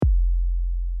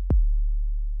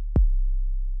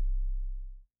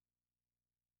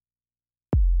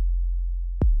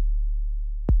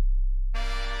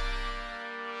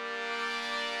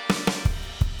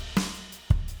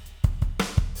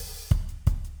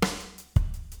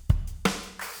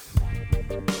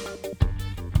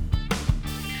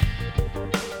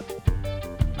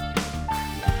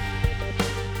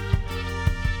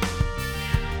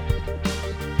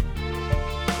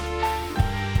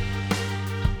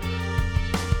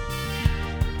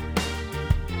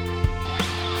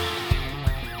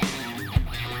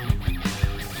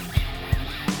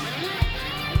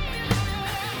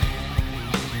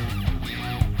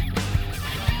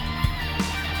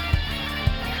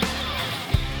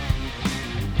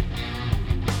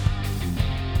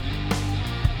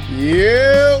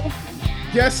Yeah,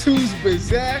 guess who's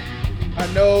back?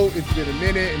 I know it's been a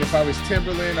minute, and if I was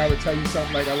Timberland, I would tell you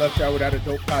something like I left y'all without a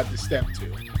dope pod to step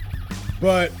to.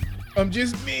 But I'm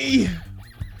just me.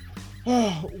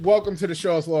 Oh, welcome to the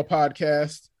Shaw's Law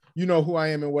Podcast. You know who I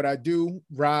am and what I do.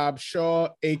 Rob Shaw,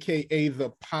 aka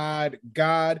the Pod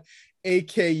God,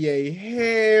 aka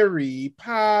Harry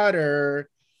Potter.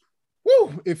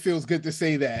 Woo! It feels good to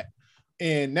say that.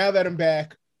 And now that I'm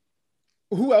back,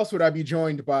 who else would I be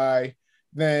joined by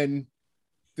than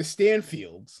the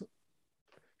Stanfields?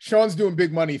 Sean's doing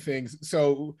big money things,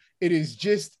 so it is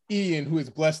just Ian who has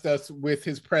blessed us with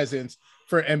his presence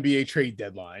for NBA trade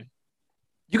deadline.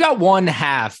 You got one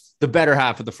half, the better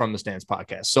half of the From the Stands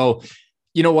podcast. So,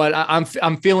 you know what?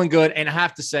 I'm feeling good, and I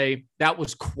have to say that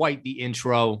was quite the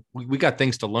intro. We got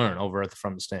things to learn over at the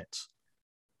From the Stands.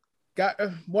 Got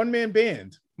a one-man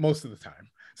band most of the time,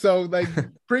 so like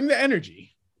bring the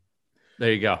energy.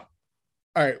 There you go.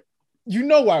 All right. You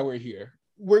know why we're here.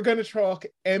 We're going to talk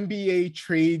NBA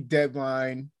trade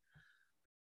deadline.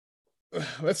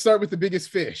 Let's start with the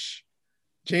biggest fish.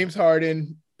 James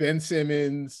Harden, Ben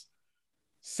Simmons,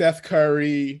 Seth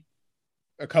Curry,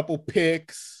 a couple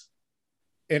picks,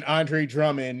 and Andre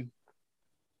Drummond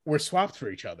were swapped for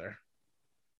each other.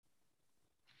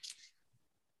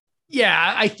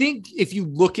 Yeah, I think if you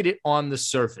look at it on the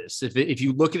surface, if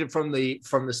you look at it from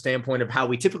the standpoint of how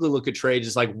we typically look at trades,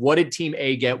 is like, what did team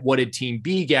A get? What did team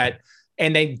B get?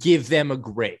 And then give them a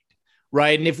grade,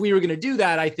 right? And if we were going to do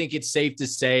that, I think it's safe to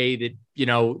say that, you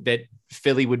know, that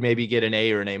Philly would maybe get an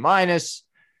A or an A minus,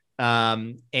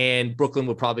 and Brooklyn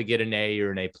would probably get an A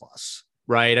or an A plus,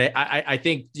 right? I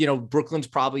think, you know, Brooklyn's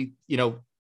probably, you know,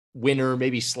 winner,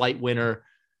 maybe slight winner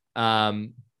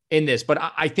in this, but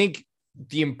I think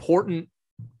the important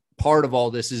part of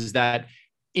all this is that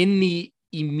in the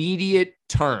immediate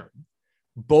term,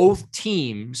 both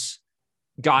teams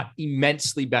got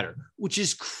immensely better, which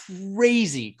is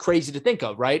crazy to think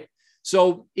of, right?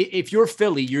 So if you're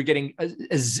Philly, you're getting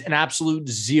an absolute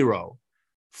zero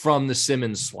from the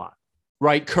Simmons slot,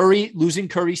 right? Losing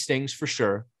Curry stings for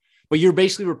sure, but you're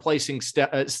basically replacing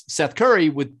Seth Curry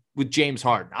with James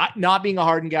Harden. Not being a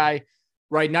Harden guy,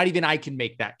 right? Not even I can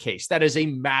make that case. That is a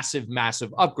massive,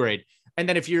 massive upgrade. And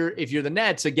then if you're the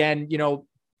Nets, again, you know,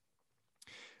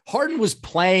 Harden was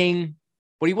playing,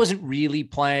 but he wasn't really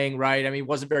playing, right? I mean, he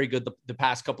wasn't very good the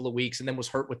past couple of weeks, and then was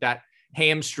hurt with that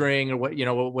hamstring or what, you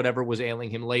know, whatever was ailing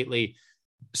him lately.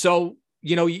 So,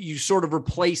 you know, you sort of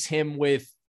replace him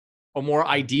with a more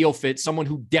ideal fit, someone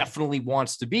who definitely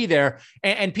wants to be there.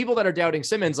 And people that are doubting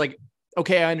Simmons, like,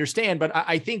 okay, I understand, but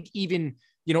I think even,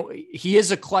 you know, he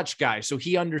is a clutch guy. So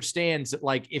he understands that,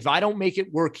 like, if I don't make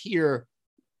it work here,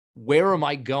 where am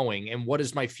I going and what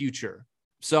is my future?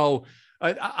 So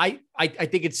I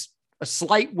think it's a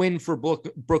slight win for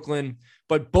Brooklyn,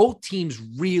 but both teams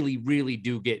really, really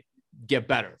do get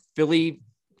better. Philly,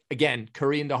 again,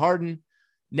 Curry into Harden.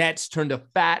 Nets turned a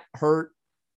fat, hurt,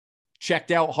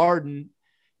 checked out Harden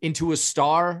into a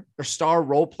star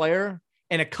role player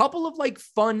and a couple of like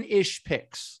fun-ish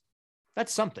picks.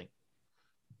 That's something.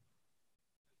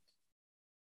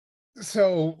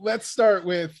 So let's start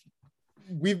with,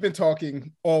 we've been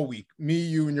talking all week, me,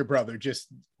 you, and your brother, just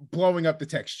blowing up the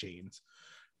text chains.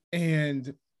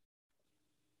 And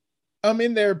I'm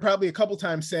in there probably a couple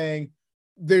times saying,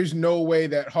 there's no way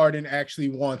that Harden actually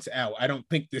wants out. I don't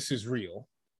think this is real.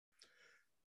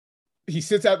 He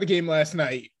sits out the game last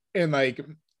night, and like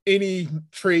any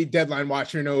trade deadline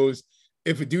watcher knows,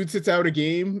 if a dude sits out a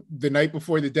game the night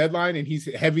before the deadline and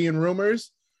he's heavy in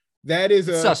rumors, that is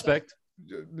a suspect.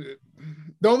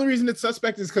 The only reason it's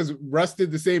suspect is because Russ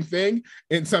did the same thing,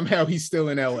 and somehow he's still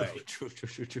in LA. True.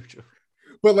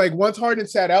 But like once Harden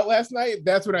sat out last night,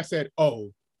 that's when I said,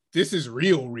 oh, this is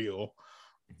real.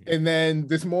 Mm-hmm. And then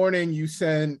this morning you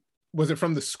sent, was it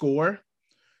from The Score?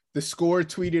 The Score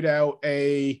tweeted out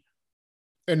a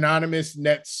anonymous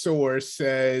Nets source,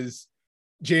 says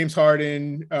James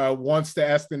Harden wants to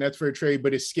ask the Nets for a trade,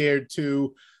 but is scared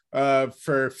to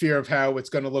for fear of how it's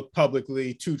going to look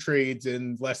publicly, 2 trades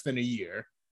in less than a year.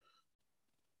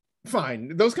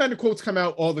 Fine. Those kind of quotes come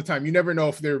out all the time. You never know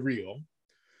if they're real.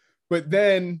 But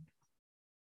then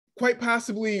quite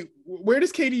possibly, where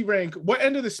does KD rank? What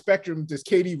end of the spectrum does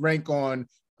KD rank on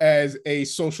as a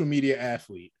social media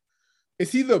athlete?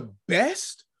 Is he the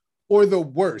best or the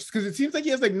worst? Because it seems like he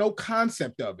has like no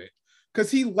concept of it.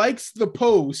 Because he likes the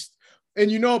post,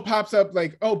 and you know it pops up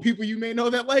like, oh, people you may know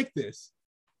that like this.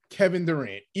 Kevin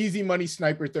Durant, easy money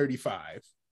sniper 35.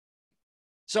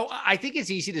 So I think it's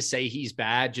easy to say he's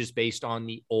bad just based on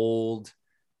the old,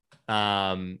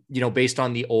 based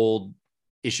on the old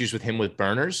issues with him with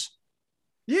burners.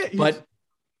 Yeah. But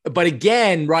But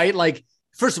again, right? Like,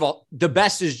 first of all, the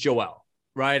best is Joel,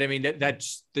 right? I mean,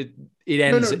 that's the it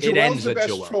ends. No, It Joel's ends the at best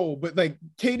Joel. troll, but like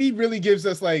KD really gives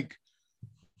us like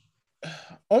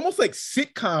almost like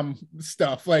sitcom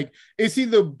stuff. Like, is he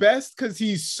the best because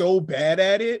he's so bad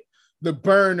at it? The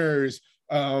burners,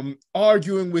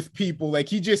 arguing with people, like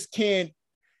he can't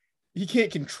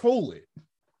control it.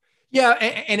 Yeah,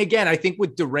 and again, I think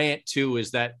with Durant too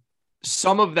is that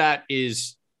some of that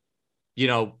is,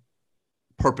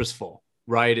 purposeful,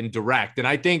 right, and direct. And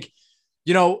I think,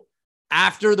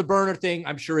 after the burner thing,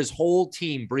 I'm sure his whole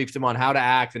team briefed him on how to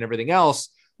act and everything else.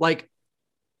 Like,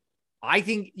 I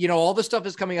think, all the stuff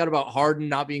is coming out about Harden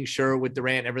not being sure with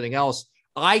Durant and everything else.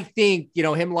 I think,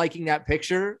 him liking that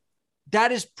picture,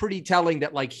 that is pretty telling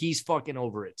that like he's fucking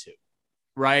over it too.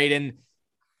 Right. And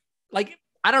like,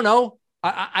 I don't know.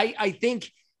 I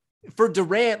think for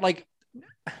Durant, like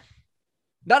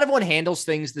not everyone handles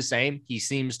things the same. He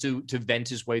seems to vent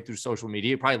his way through social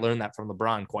media. You probably learned that from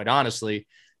LeBron, quite honestly.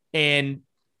 And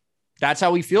that's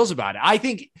how he feels about it. I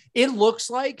think it looks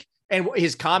like, and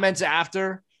his comments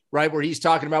after, right, where he's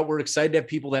talking about we're excited to have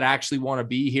people that actually want to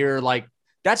be here. Like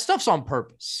that stuff's on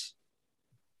purpose.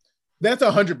 That's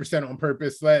 100% on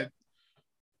purpose. That,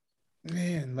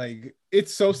 man, like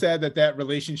it's so sad that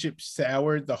relationship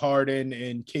soured, the Harden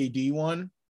and KD one.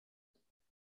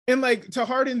 And like, to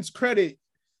Harden's credit,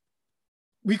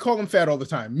 we call him fat all the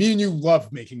time. Me and you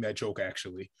love making that joke,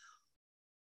 actually.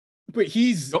 But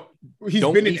he's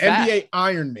been an NBA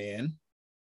Iron Man.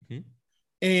 Mm-hmm.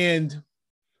 And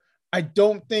I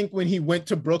don't think when he went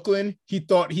to Brooklyn, he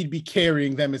thought he'd be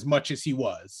carrying them as much as he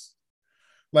was.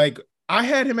 Like, I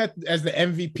had him as the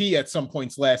MVP at some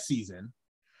points last season.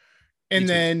 And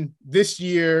then this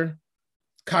year,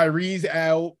 Kyrie's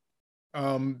out.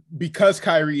 Because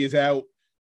Kyrie is out,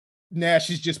 Nash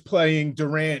is just playing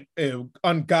Durant an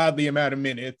ungodly amount of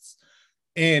minutes.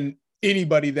 And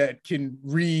anybody that can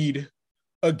read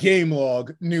a game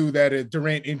log knew that a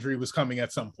Durant injury was coming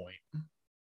at some point.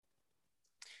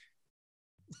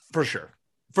 For sure.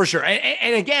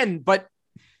 And again, but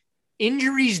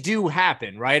injuries do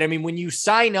happen, right? I mean, when you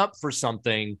sign up for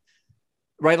something,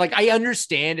 right? Like I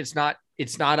understand it's not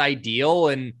ideal.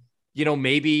 And,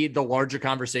 maybe the larger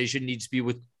conversation needs to be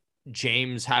with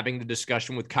James having the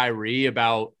discussion with Kyrie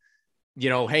about,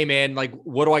 hey man, like,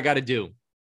 what do I got to do?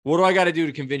 What do I got to do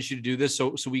to convince you to do this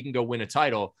so we can go win a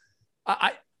title?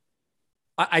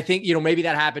 I think, maybe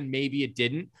that happened, maybe it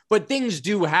didn't, but things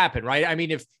do happen, right? I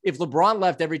mean, if LeBron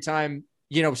left every time,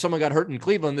 someone got hurt in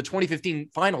Cleveland, the 2015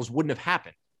 finals wouldn't have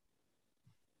happened.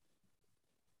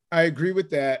 I agree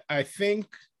with that. I think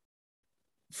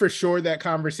for sure that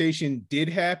conversation did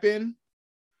happen.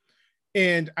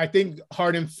 And I think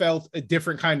Harden felt a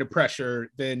different kind of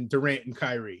pressure than Durant and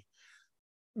Kyrie.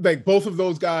 Like both of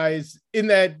those guys in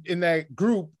that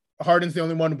group, Harden's the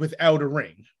only one without a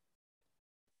ring.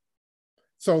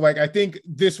 So like, I think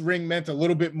this ring meant a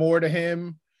little bit more to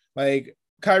him. Like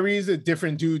Kyrie's a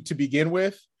different dude to begin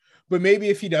with, but maybe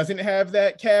if he doesn't have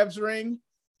that Cavs ring,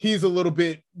 he's a little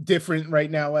bit different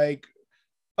right now. Like,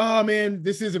 oh man,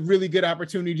 this is a really good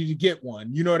opportunity to get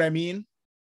one. You know what I mean?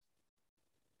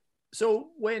 So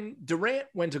when Durant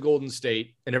went to Golden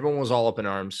State and everyone was all up in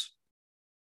arms,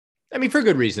 I mean, for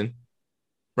good reason,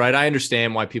 right? I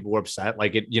understand why people were upset.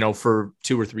 Like it, for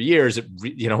 2 or 3 years,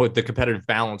 the competitive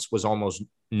balance was almost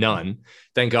none.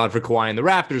 Thank God for Kawhi and the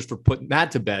Raptors for putting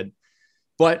that to bed.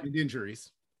 But injuries.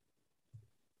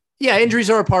 Yeah, injuries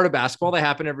are a part of basketball. They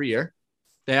happen every year.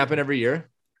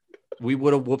 We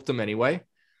would have whooped them anyway.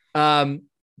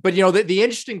 But the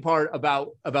interesting part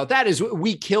about that is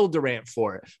we killed Durant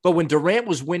for it. But when Durant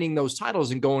was winning those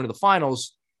titles and going to the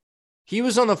finals, he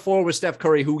was on the floor with Steph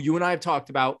Curry, who you and I have talked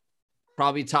about,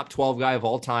 probably top 12 guy of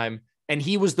all time. And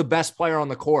he was the best player on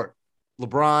the court.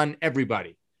 LeBron,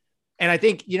 everybody. And I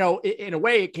think, in a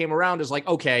way it came around as like,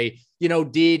 okay,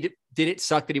 did it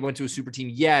suck that he went to a super team?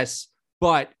 Yes.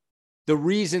 But the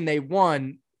reason they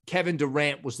won, Kevin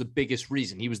Durant was the biggest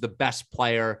reason. He was the best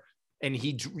player and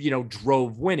he,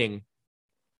 drove winning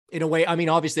in a way. I mean,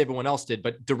 obviously everyone else did,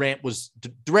 but Durant was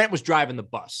driving the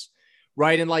bus.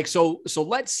 Right. And like, so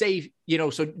let's say,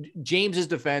 so James's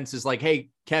defense is like, hey,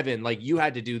 Kevin, like you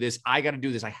had to do this. I got to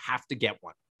do this. I have to get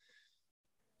one.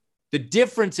 The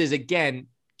difference is, again,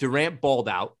 Durant balled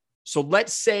out. So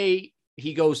let's say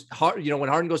he goes, when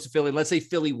Harden goes to Philly, let's say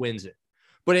Philly wins it,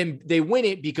 but they win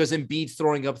it because Embiid's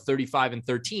throwing up 35 and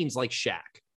 13s like Shaq.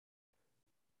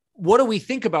 What do we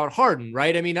think about Harden?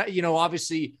 Right. I mean,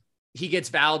 obviously he gets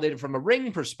validated from a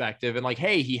ring perspective and like,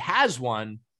 hey, he has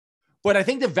one. But I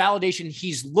think the validation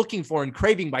he's looking for and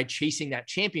craving by chasing that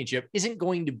championship isn't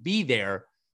going to be there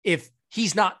if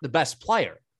he's not the best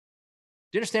player.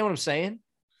 Do you understand what I'm saying?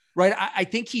 Right. I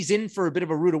think he's in for a bit of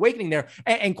a rude awakening there.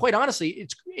 And quite honestly,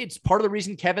 it's part of the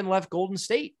reason Kevin left Golden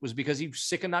State was because he was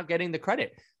sick of not getting the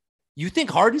credit. You think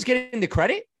Harden's getting the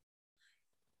credit?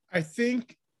 I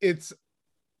think it's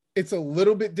a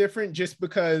little bit different just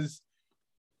because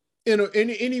in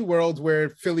any world where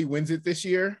Philly wins it this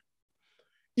year,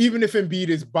 even if Embiid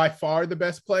is by far the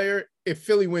best player, if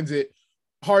Philly wins it,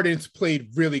 Harden's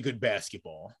played really good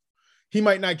basketball. He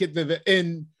might not get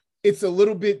and it's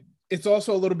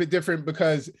also a little bit different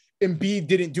because Embiid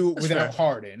didn't do it without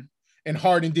Harden, and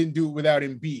Harden didn't do it without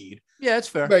Embiid. Yeah, it's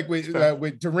fair. Like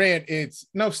with Durant, it's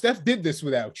no, Steph did this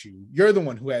without you. You're the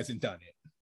one who hasn't done it.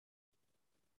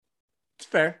 It's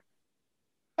fair.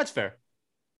 That's fair.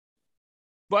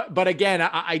 But again,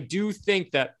 I do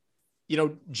think that,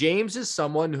 James is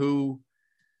someone who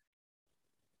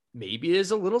maybe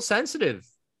is a little sensitive,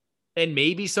 and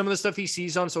maybe some of the stuff he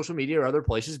sees on social media or other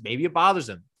places, maybe it bothers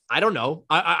him. I don't know.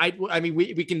 I mean,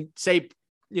 we can say,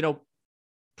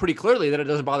 pretty clearly that it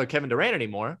doesn't bother Kevin Durant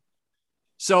anymore.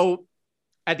 So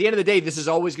at the end of the day, this is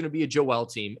always going to be a Joel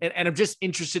team. And I'm just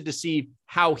interested to see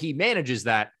how he manages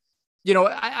that.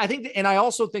 I think, and I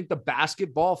also think the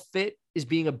basketball fit is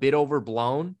being a bit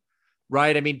overblown,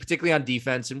 right? I mean, particularly on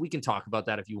defense, and we can talk about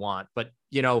that if you want, but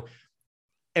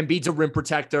Embiid's a rim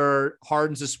protector,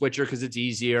 Harden's a switcher because it's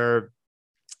easier.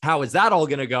 How is that all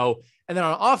going to go? And then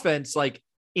on offense, like,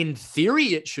 in theory,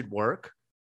 it should work.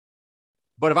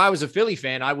 But if I was a Philly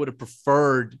fan, I would have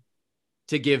preferred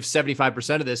to give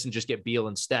 75% of this and just get Beal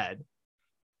instead,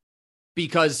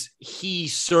 because he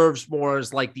serves more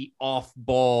as like the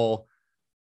off-ball,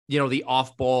 the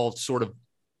off-ball sort of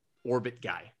orbit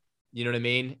guy. You know what I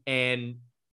mean? And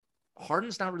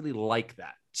Harden's not really like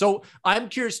that. So I'm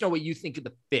curious to know what you think of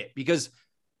the fit, because,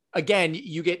 again,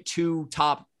 you get two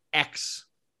top X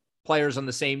players on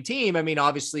the same team. I mean,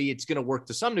 obviously it's going to work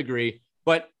to some degree,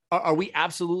 but are we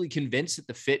absolutely convinced that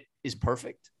the fit is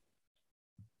perfect?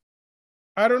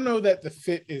 I don't know that the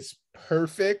fit is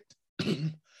perfect.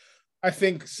 I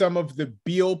think some of the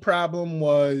Beal problem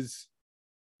was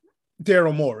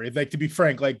Daryl Morey. Like, to be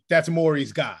frank, like, that's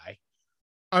Morey's guy.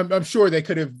 I'm sure they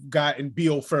could have gotten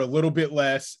Beal for a little bit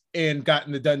less and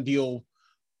gotten the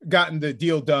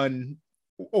deal done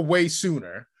way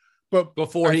sooner. But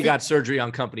before he got surgery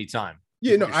on company time.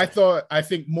 Yeah, no, I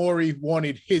think Morey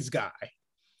wanted his guy.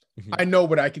 Mm-hmm. I know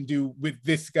what I can do with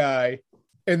this guy.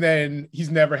 And then he's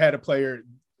never had a player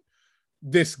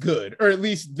this good, or at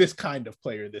least this kind of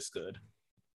player this good.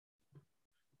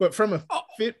 But from a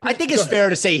fit, I think it's fair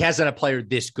to say he hasn't a player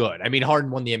this good. I mean, Harden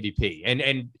won the MVP.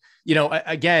 And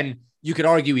again, you could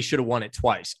argue he should have won it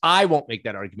twice. I won't make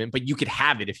that argument, but you could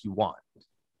have it if you want.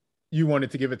 You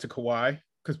wanted to give it to Kawhi?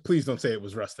 Because please don't say it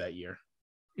was Russ that year.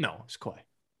 No, it's Kawhi.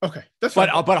 Okay, that's fine.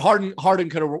 But Harden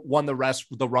could have won the Russ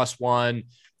one.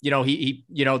 He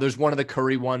there's one of the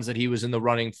Curry ones that he was in the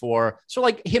running for. So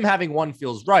like him having one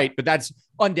feels right, but that's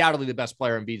undoubtedly the best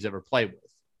player Embiid's ever played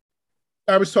with.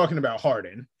 I was talking about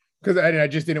Harden because I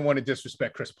just didn't want to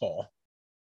disrespect Chris Paul.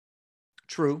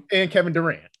 True. And Kevin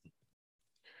Durant.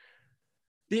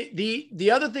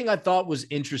 The other thing I thought was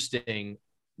interesting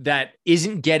that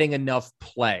isn't getting enough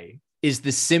play is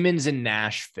the Simmons and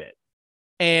Nash fit.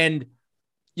 And,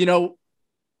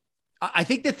 I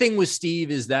think the thing with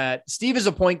Steve is that Steve as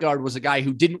a point guard was a guy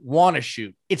who didn't want to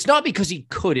shoot. It's not because he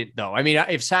couldn't, though. I mean,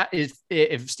 if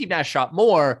Steve Nash shot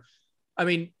more, I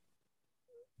mean,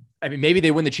 maybe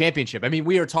they win the championship. I mean,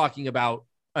 we are talking about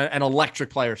an electric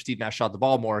player. Steve Nash shot the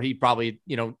ball more. He probably,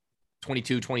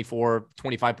 22, 24,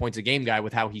 25 points a game guy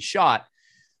with how he shot.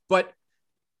 But,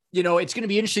 it's going to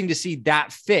be interesting to see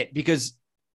that fit because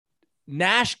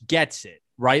Nash gets it,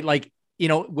 right? Like,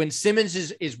 when Simmons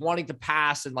is wanting to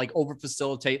pass and like over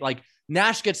facilitate, like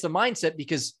Nash gets the mindset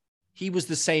because he was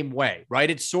the same way, right?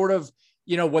 It's sort of,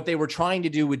 what they were trying to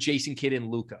do with Jason Kidd and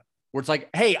Luka, where it's like,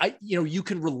 hey, you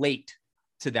can relate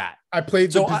to that. I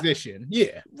played the position.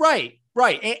 Yeah. Right.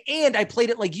 And I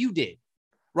played it like you did,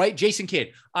 right? Jason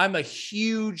Kidd, I'm a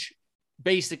huge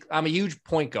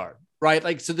point guard, right?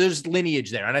 Like, so there's lineage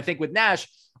there. And I think with Nash,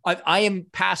 I am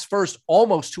pass first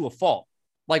almost to a fault,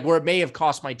 like where it may have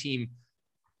cost my team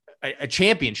a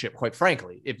championship, quite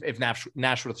frankly, if Nash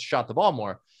would have shot the ball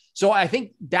more. So I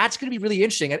think that's going to be really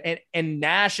interesting. And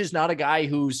Nash is not a guy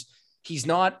he's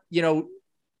not,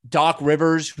 Doc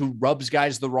Rivers who rubs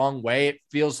guys the wrong way. It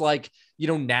feels like,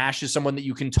 Nash is someone that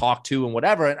you can talk to and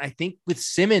whatever. And I think with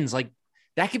Simmons, like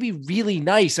that could be really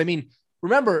nice. I mean,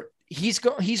 remember, he's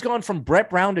gone from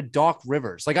Brett Brown to Doc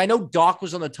Rivers. Like I know Doc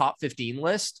was on the top 15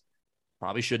 list.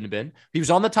 Probably shouldn't have been. He was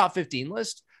on the top 15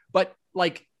 list, but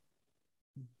like,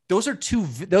 those are two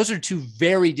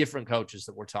very different coaches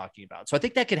that we're talking about. So I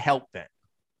think that could help Ben.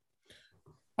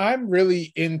 I'm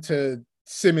really into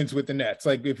Simmons with the Nets.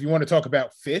 Like, if you want to talk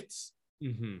about fits,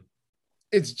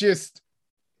 it's just,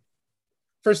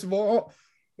 first of all,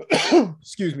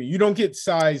 excuse me, you don't get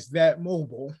size that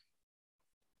mobile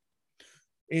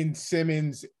in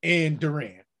Simmons and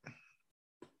Durant.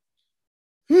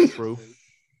 True.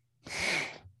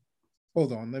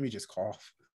 Hold on, let me just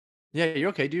cough. Yeah, you're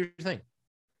okay. Do your thing.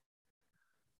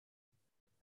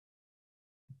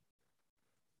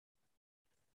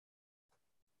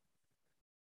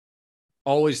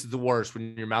 Always the worst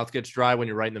when your mouth gets dry when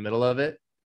you're right in the middle of it.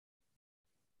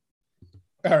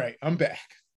 All right, I'm back.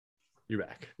 You're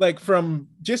back. Like, from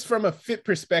a fit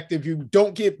perspective, you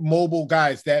don't get mobile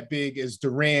guys that big as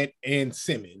Durant and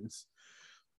Simmons.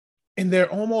 And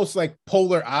they're almost like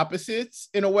polar opposites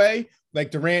in a way. Like,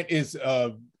 Durant is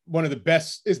one of the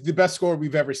best scorer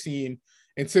we've ever seen.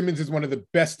 And Simmons is one of the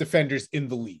best defenders in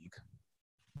the league.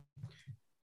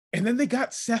 And then they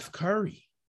got Seth Curry.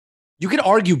 You could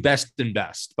argue best and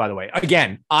best, by the way.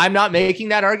 Again, I'm not making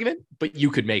that argument, but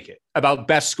you could make it about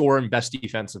best scorer and best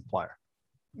defensive player.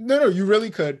 No, you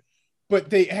really could. But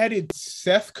they added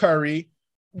Seth Curry,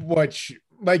 which,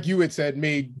 like you had said,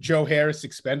 made Joe Harris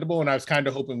expendable. And I was kind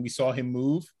of hoping we saw him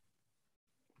move.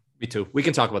 Me too. We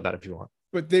can talk about that if you want.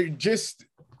 But they're just,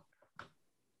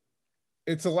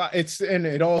 it's a lot. And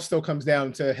it all still comes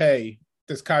down to, hey,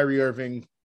 does Kyrie Irving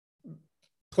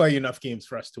play enough games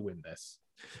for us to win this?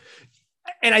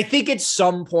 And I think at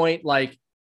some point, like,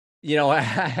 I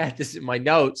had this in my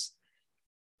notes,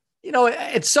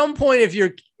 at some point, if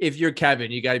you're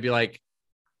Kevin, you got to be like,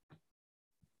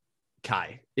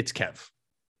 Kai, it's Kev.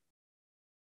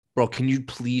 Bro, can you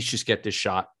please just get this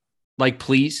shot? Like,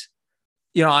 please.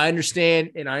 I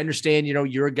understand,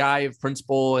 you're a guy of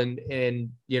principle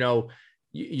and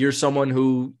you're someone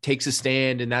who takes a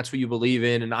stand and that's what you believe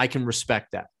in. And I can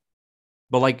respect that.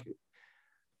 But like,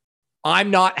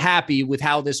 I'm not happy with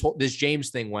how this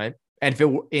James thing went.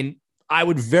 And I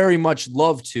would very much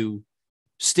love to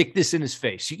stick this in his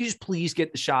face. You can just please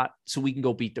get the shot so we can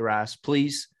go beat their ass,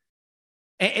 please.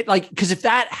 And because if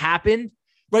that happened,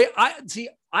 right?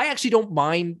 I actually don't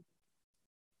mind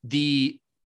the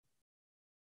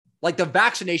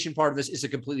vaccination part of this is a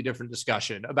completely different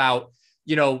discussion about,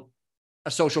 a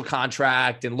social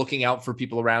contract and looking out for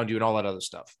people around you and all that other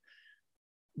stuff.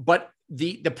 But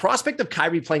the prospect of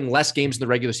Kyrie playing less games in the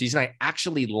regular season, I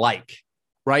actually like,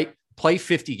 right? Play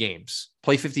 50 games,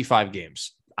 play 55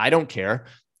 games. I don't care.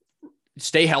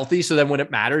 Stay healthy. So then when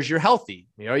it matters, you're healthy.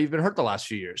 You've been hurt the last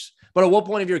few years. But at what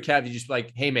point of your Kev, you just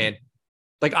like, hey man,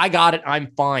 like I got it.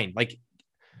 I'm fine. Like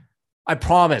I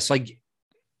promise, like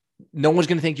no one's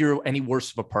going to think you're any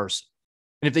worse of a person.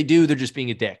 And if they do, they're just being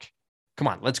a dick. Come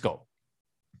on, let's go.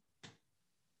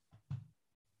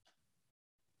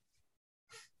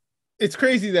 It's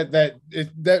crazy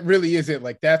that really is it.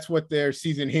 Like that's what their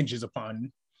season hinges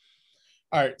upon.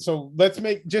 All right, so let's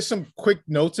make just some quick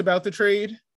notes about the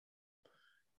trade.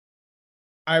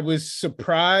 I was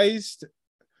surprised.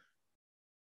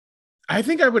 I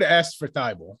think I would have asked for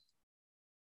Thibault.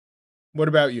 What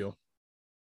about you?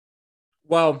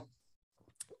 Well,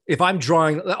 if I'm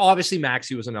drawing, obviously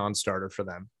Maxey was a non-starter for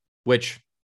them, which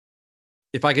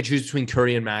if I could choose between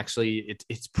Curry and Maxey,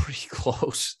 it's pretty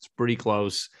close. It's pretty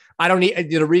close. I don't need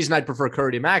the reason I'd prefer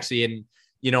Curry to Maxey, and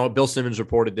Bill Simmons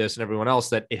reported this and everyone else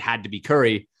that it had to be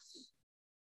Curry.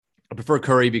 I prefer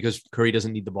Curry because Curry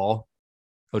doesn't need the ball.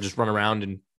 He'll just run around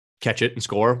and catch it and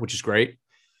score, which is great.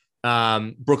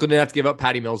 Brooklyn didn't have to give up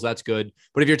Patty Mills. That's good.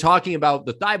 But if you're talking about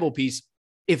the Thibault piece,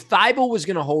 if Thibault was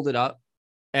going to hold it up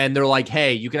and they're like,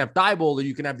 hey, you can have Thibault or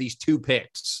you can have these 2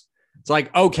 picks. It's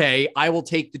like, okay, I will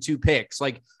take the 2 picks.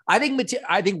 Like, I think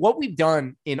what we've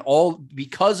done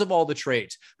because of all the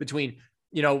trades between,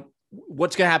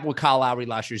 what's going to happen with Kyle Lowry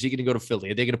last year? Is he going to go to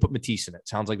Philly? Are they going to put Matisse in it?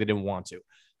 Sounds like they didn't want to.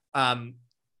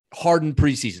 Harden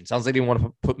preseason. Sounds like they didn't want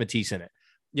to put Matisse in it.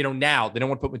 Now they don't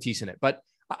want to put Matisse in it. But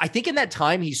I think in that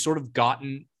time, he's sort of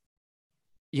gotten,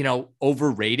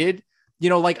 overrated.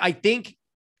 I think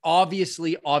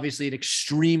obviously an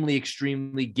extremely,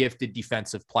 extremely gifted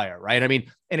defensive player, right? I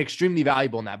mean, and extremely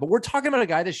valuable in that. But we're talking about a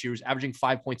guy this year who's averaging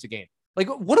 5 points a game. Like,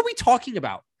 what are we talking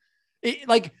about?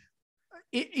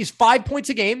 Is 5 points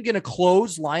a game going to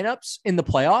close lineups in the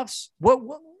playoffs?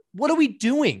 What are we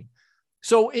doing?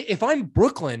 So if I'm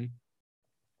Brooklyn,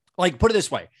 like put it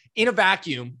this way, in a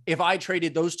vacuum, if I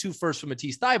traded those 2 firsts for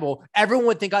Matisse Thybulle, everyone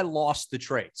would think I lost the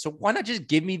trade. So why not just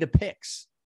give me the picks?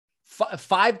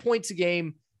 5 points a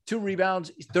game, 2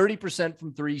 rebounds, 30%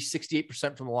 from 3,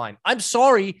 68% from the line. I'm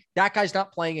sorry, that guy's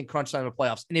not playing in crunch time of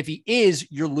playoffs. And if he is,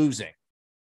 you're losing.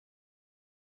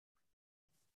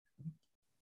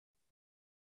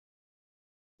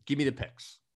 Give me the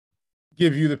picks.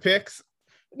 Give you the picks.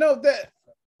 No,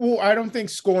 I don't think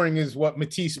scoring is what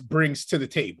Matisse brings to the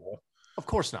table. Of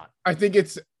course not. I think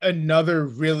it's another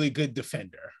really good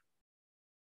defender.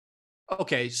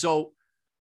 Okay, so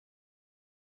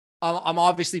I'm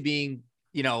obviously being,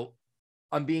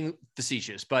 I'm being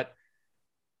facetious, but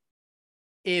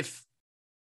if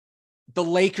the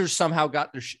Lakers somehow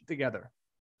got their shit together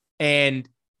and,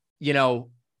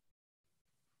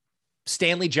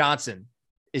 Stanley Johnson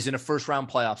is in a first round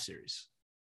playoff series,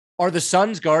 are the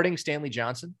Suns guarding Stanley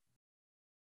Johnson?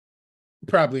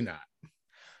 Probably not.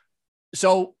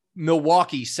 So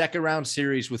Milwaukee, second round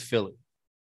series with Philly,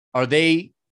 are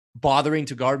they bothering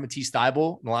to guard Matisse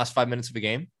Thybulle in the last 5 minutes of a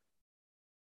game?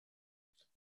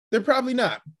 They're probably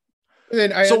not.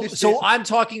 So I'm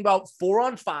talking about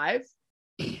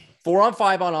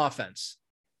 4-on-5 on offense.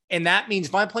 And that means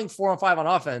if I'm playing 4-on-5 on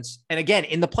offense, and again,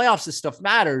 in the playoffs, this stuff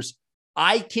matters,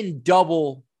 I can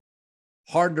double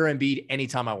Harden or Embiid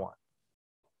anytime I want.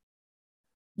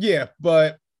 Yeah,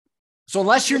 but so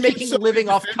unless you're making a living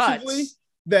off cuts,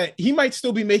 that he might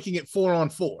still be making it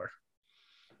 4-on-4.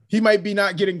 He might be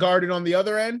not getting guarded on the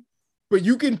other end, but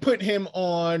you can put him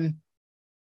on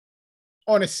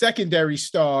a secondary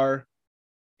star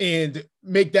and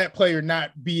make that player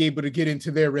not be able to get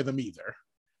into their rhythm either.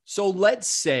 So let's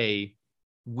say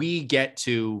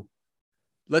it's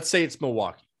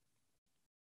Milwaukee,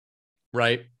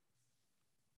 right?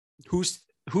 Who's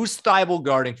Thybulle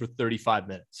guarding for 35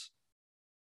 minutes?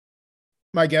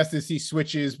 My guess is he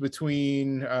switches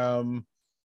between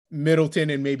Middleton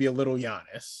and maybe a little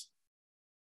Giannis.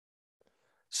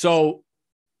 So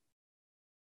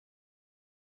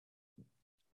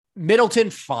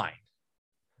Middleton, fine.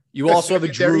 You also have a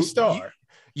Drew star.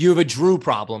 You have a Drew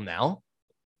problem now.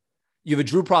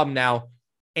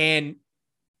 And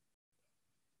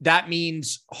that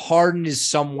means Harden is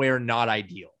somewhere not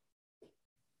ideal.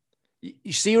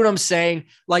 You see what I'm saying?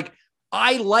 Like,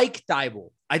 I like Thybulle.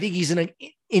 I think he's an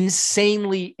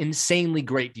insanely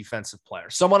great defensive player.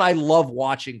 Someone I love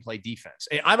watching play defense.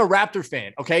 I'm a Raptor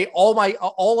fan. Okay.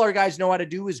 All our guys know how to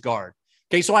do is guard.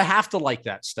 Okay. So I have to like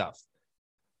that stuff.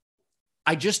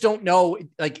 I just don't know.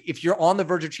 Like, if you're on the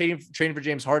verge of trading for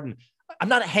James Harden, I'm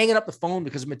not hanging up the phone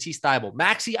because of Matisse Thybulle.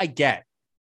 Maxey, I get,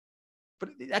 but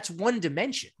that's one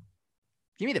dimension.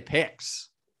 Give me the picks.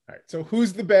 All right. So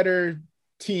who's the better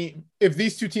team? If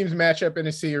these two teams match up in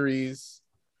a series,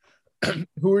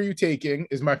 who are you taking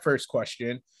is my first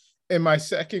question. And my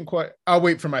second question, I'll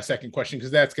wait for my second question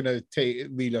because that's going to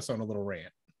lead us on a little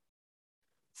rant.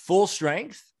 Full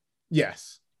strength?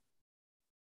 Yes.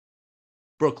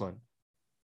 Brooklyn.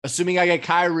 Assuming I get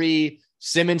Kyrie,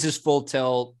 Simmons is full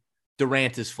tilt,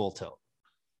 Durant is full tilt.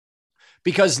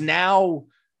 Because now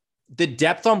the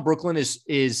depth on Brooklyn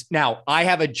is now I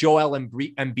have a Joel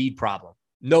Embiid problem.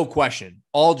 No question.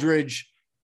 Aldridge,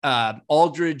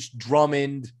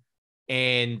 Drummond,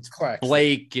 and Claxton.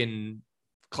 Blake and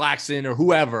Claxton or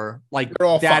whoever, like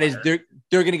that is they're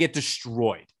going to get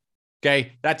destroyed.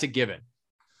 Okay. That's a given.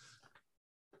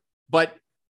 But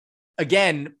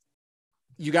again,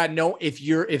 you got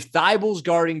if Thybulle's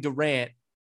guarding Durant,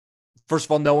 first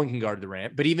of all, no one can guard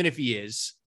Durant, but even if he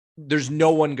is, there's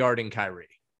no one guarding Kyrie.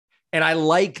 And I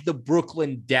like the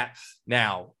Brooklyn depth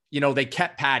now. They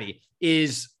kept Patty.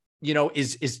 Is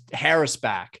Harris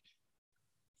back?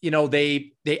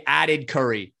 They added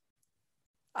Curry.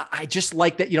 I just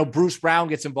like that, Bruce Brown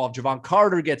gets involved. Javon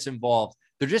Carter gets involved.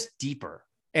 They're just deeper.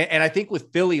 And I think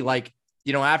with Philly,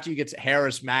 after you get to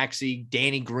Harris, Maxey,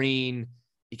 Danny Green,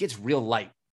 it gets real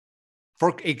light.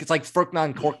 It's like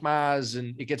Furkan Korkmaz,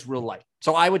 and it gets real light.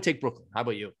 So I would take Brooklyn. How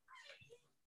about you?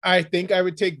 I think I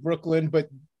would take Brooklyn, but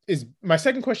my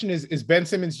second question is Ben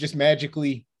Simmons just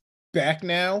magically back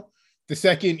now? The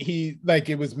second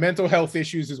it was mental health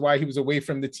issues is why he was away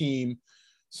from the team.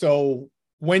 So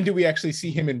when do we actually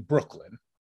see him in Brooklyn?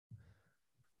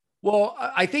 Well,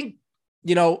 I think,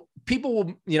 people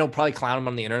will, probably clown him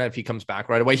on the internet if he comes back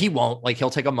right away. He won't. He'll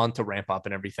take a month to ramp up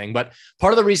and everything. But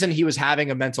part of the reason he was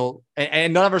having a mental,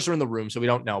 and none of us are in the room, so we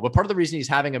don't know, but part of the reason he's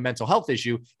having a mental health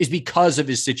issue is because of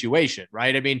his situation,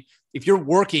 right? I mean, if you're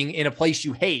working in a place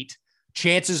you hate,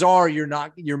 chances are your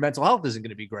mental health isn't going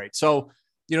to be great. So,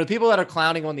 people that are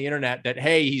clowning on the internet that,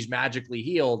 hey, he's magically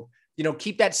healed,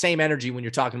 keep that same energy when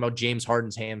you're talking about James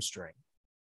Harden's hamstring.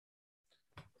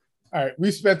 All right.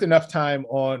 We've spent enough time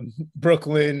on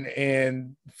Brooklyn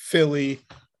and Philly.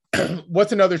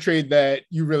 What's another trade that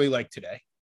you really like today?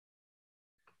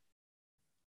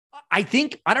 I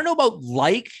don't know about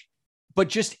but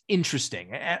just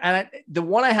interesting. And the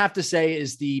one I have to say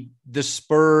is the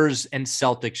Spurs and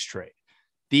Celtics trade,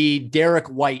 the Derek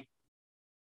White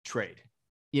trade.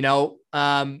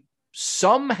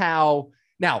 somehow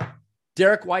now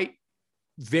Derek White,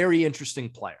 very interesting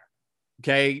player.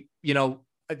 Okay.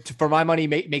 For my money,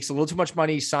 makes a little too much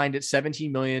money, signed at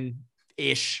 17 million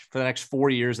ish for the next 4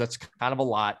 years. That's kind of a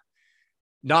lot.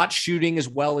 Not shooting as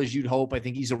well as you'd hope. I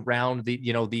think he's around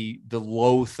the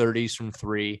low 30s from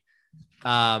three.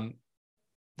 Not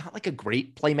like a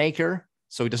great playmaker,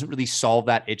 so he doesn't really solve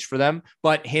that itch for them,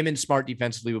 but him and Smart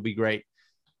defensively would be great.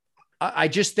 I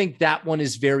just think that one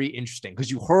is very interesting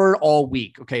because you heard all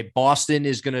week, okay, Boston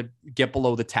is going to get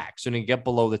below the tax. They're going to get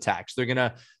below the tax. They're going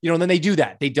to, and then they do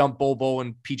that. They dump Bobo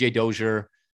and PJ Dozier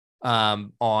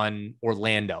on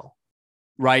Orlando,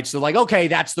 right? So like, okay,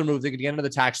 that's the move. They're going to get into the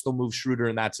tax. They'll move Schroeder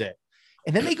and that's it.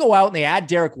 And then they go out and they add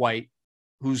Derek White,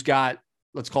 who's got,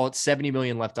 let's call it 70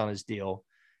 million left on his deal.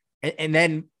 And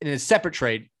then in a separate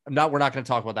trade, we're not going to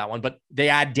talk about that one, but they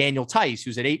add Daniel Tice,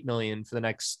 who's at 8 million for the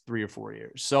next 3 or 4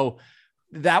 years. So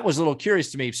that was a little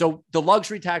curious to me. So the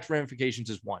luxury tax ramifications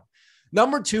is one.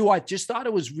 Number two, I just thought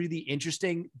it was really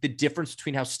interesting, the difference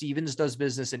between how Stevens does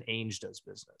business and Ainge does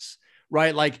business,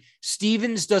 right? Like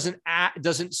Stevens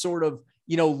doesn't sort of,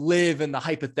 live in the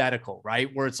hypothetical, right?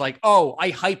 Where it's like, oh,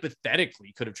 I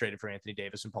hypothetically could have traded for Anthony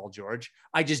Davis and Paul George.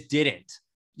 I just didn't,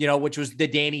 which was the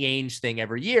Danny Ainge thing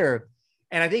every year.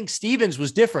 And I think Stevens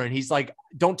was different. He's like,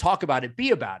 don't talk about it,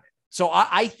 be about it. So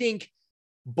I think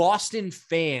Boston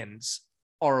fans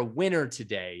are a winner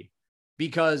today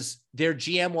because their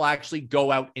GM will actually go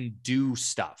out and do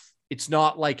stuff. It's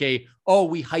not like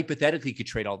we hypothetically could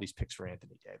trade all these picks for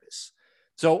Anthony Davis.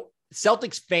 So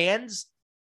Celtics fans,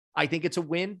 I think it's a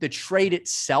win. The trade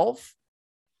itself,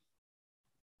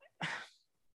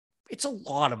 it's a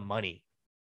lot of money.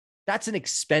 That's an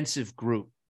expensive group.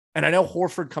 And I know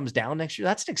Horford comes down next year.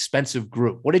 That's an expensive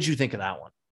group. What did you think of that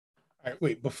one? All right,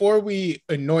 wait, before we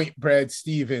anoint Brad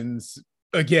Stevens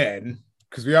again,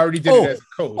 because we already did it as a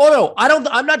coach. Oh, no,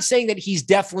 I'm not saying that he's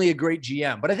definitely a great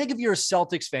GM, but I think if you're a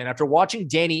Celtics fan, after watching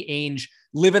Danny Ainge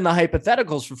live in the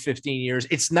hypotheticals for 15 years,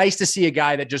 it's nice to see a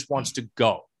guy that just wants to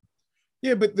go.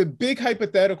 Yeah, but the big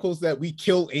hypotheticals that we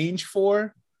kill Ainge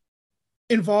for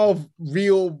involve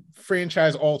real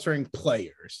franchise-altering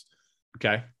players.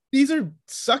 Okay. These are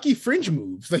sucky fringe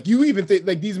moves. Like you even think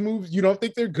like these moves, you don't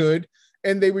think they're good.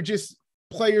 And they were just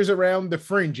players around the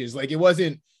fringes. Like it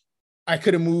wasn't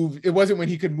when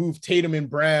he could move Tatum and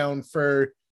Brown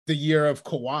for the year of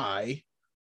Kawhi.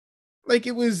 Like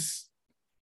it was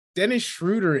Dennis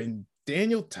Schroeder and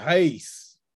Daniel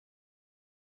Tice.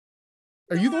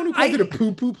 Are you the one who called it a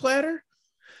poo-poo platter?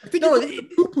 I think you called it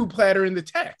a poo-poo platter in the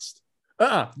text.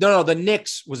 No, the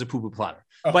Knicks was a poo-poo platter.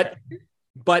 Okay.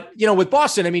 But with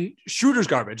Boston, I mean, Schroeder's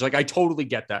garbage. Like I totally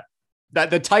get that. That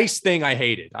the Tice thing I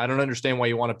hated. I don't understand why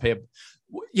you want to pay.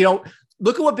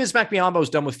 Look at what Bismack Biyombo has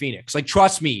done with Phoenix. Like,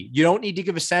 trust me, you don't need to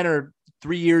give a center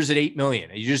 3 years at $8 million.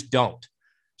 You just don't.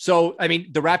 So, I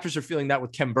mean, the Raptors are feeling that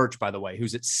with Kem Birch, by the way,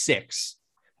 who's at 6.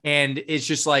 And it's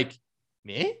just like,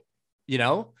 me,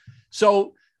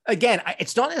 So again,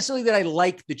 it's not necessarily that I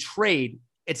like the trade.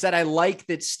 It's that I like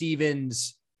that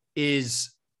Stevens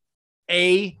is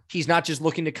he's not just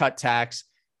looking to cut tax.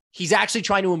 He's actually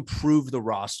trying to improve the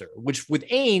roster, which with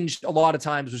Ainge a lot of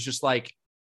times was just like,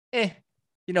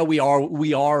 we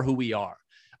are who we are.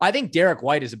 I think Derek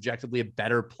White is objectively a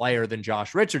better player than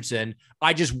Josh Richardson.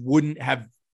 I just wouldn't have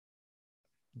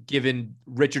given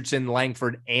Richardson,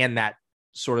 Langford, and that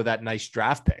nice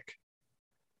draft pick.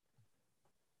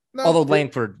 No, although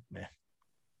Langford,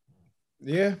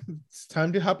 yeah, it's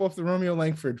time to hop off the Romeo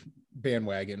Langford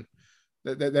bandwagon.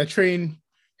 That train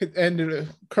ended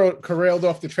corralled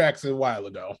off the tracks a while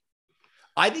ago.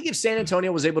 I think if San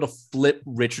Antonio was able to flip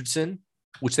Richardson,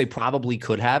 which they probably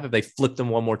could have if they flipped them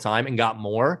one more time and got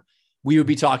more, we would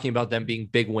be talking about them being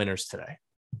big winners today.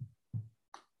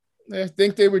 I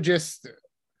think they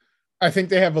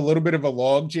have a little bit of a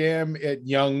log jam at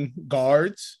young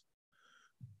guards,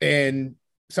 and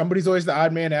somebody's always the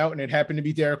odd man out, and it happened to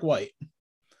be Derek White.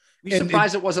 You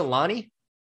surprised it wasn't Lonnie?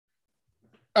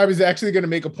 I was actually going to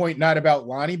make a point not about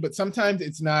Lonnie, but sometimes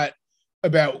it's not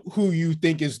about who you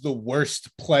think is the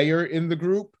worst player in the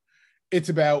group. It's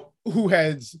about who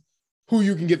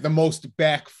you can get the most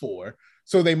back for.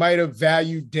 So they might have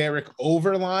valued Derek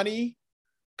over Lonnie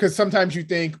because sometimes you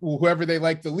think, well, whoever they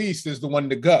like the least is the one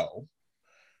to go.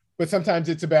 But sometimes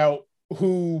it's about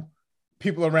who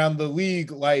people around the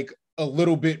league like a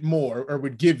little bit more or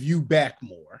would give you back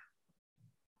more.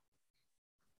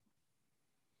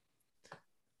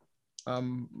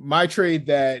 My trade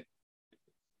that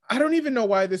I don't even know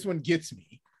why this one gets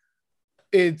me.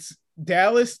 It's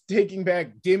Dallas taking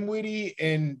back Dinwiddie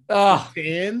and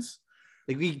Sands.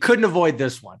 We couldn't avoid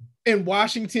this one. And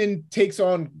Washington takes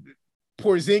on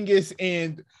Porzingis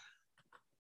and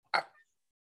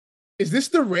Is this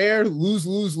the rare lose,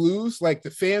 lose, lose? Like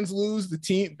the fans lose, the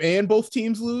team and both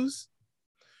teams lose?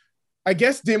 I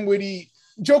guess Dinwiddie,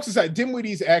 jokes aside,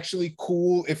 Dinwiddie's actually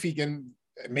cool if he can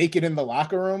make it in the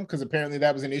locker room, because apparently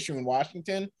that was an issue in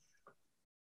Washington.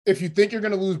 If you think you're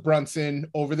going to lose Brunson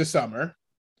over the summer,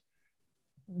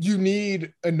 you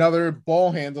need another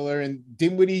ball handler, and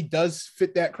Dinwiddie does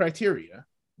fit that criteria.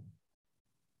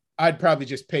 I'd probably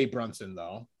just pay Brunson,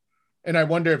 though. And I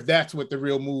wonder if that's what the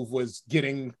real move was,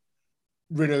 getting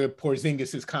rid of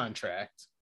Porzingis' contract.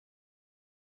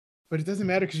 But it doesn't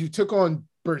matter because you took on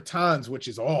Bertans, which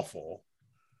is awful.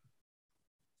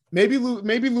 Maybe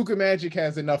Luka Magic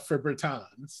has enough for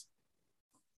Bertans.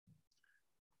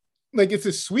 Like, it's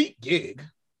a sweet gig.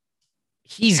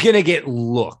 He's going to get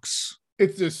looks.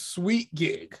 It's a sweet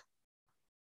gig.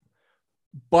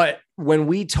 But when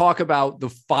we talk about the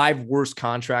 5 worst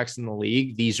contracts in the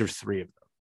league, these are 3 of them.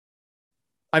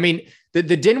 I mean, the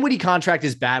Dinwiddie contract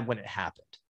is bad when it happened.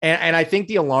 And I think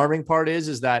the alarming part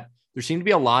is that there seem to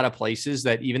be a lot of places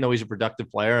that, even though he's a productive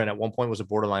player and at one point was a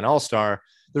borderline all-star,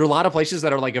 there are a lot of places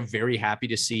that are like, very happy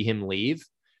to see him leave.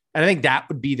 And I think that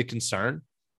would be the concern.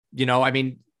 I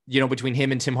mean, between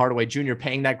him and Tim Hardaway Jr.,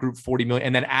 paying that group $40 million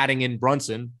and then adding in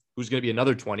Brunson, who's going to be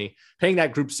another 20, paying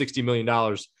that group $60 million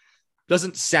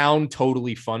doesn't sound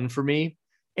totally fun for me.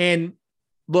 And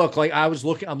look, like I'm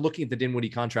looking at the Dinwiddie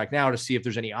contract now to see if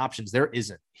there's any options. There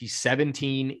isn't. He's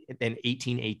 17 and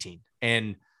 18.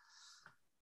 And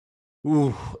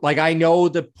I know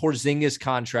the Porzingis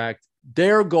contract,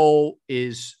 their goal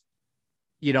is,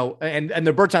 and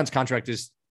the Bertans contract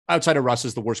is, outside of Russ,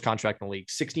 is the worst contract in the league.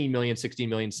 16 million,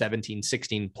 17,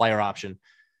 16 player option.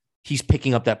 He's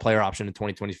picking up that player option in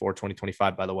 2024,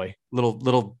 2025, by the way.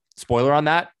 Little spoiler on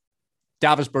that.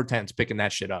 Davis Bertans picking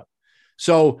that shit up.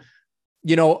 So,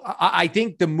 I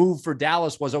think the move for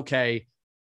Dallas was, okay,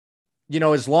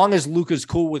 as long as Luka's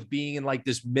cool with being in like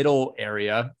this middle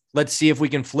area, let's see if we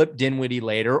can flip Dinwiddie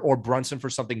later or Brunson for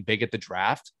something big at the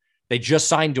draft. They just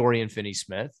signed Dorian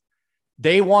Finney-Smith.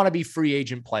 They want to be free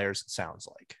agent players, it sounds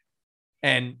like.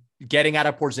 And getting out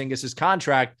of Porzingis'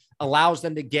 contract allows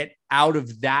them to get out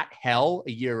of that hell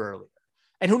a year earlier.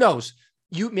 And who knows,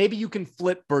 maybe you can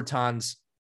flip Bertans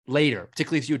later,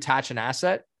 particularly if you attach an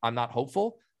asset. I'm not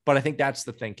hopeful, but I think that's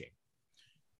the thinking.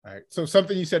 All right. So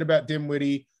something you said about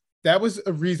Dinwiddie, that was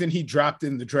a reason he dropped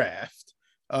in the draft,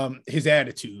 his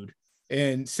attitude.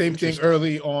 And same thing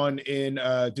early on in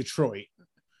Detroit.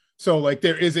 So like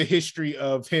there is a history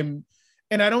of him,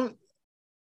 and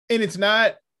it's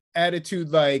not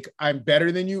attitude like I'm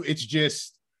better than you. It's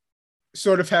just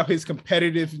sort of how his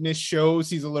competitiveness shows.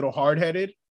 He's a little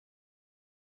hard-headed.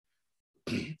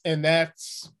 And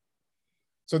that's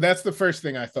the first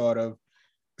thing I thought of.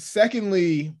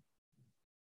 Secondly,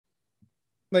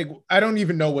 like, I don't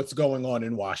even know what's going on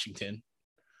in Washington.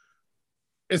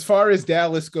 As far as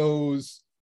Dallas goes,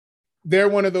 they're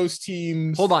one of those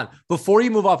teams. Hold on. Before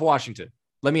you move off Washington,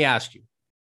 let me ask you.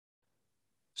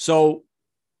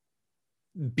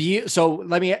 Beal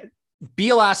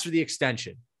asked for the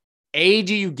extension. A,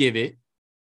 do you give it?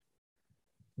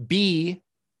 B,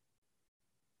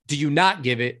 do you not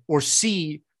give it? Or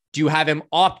C, do you have him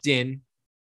opt in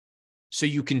so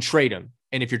you can trade him?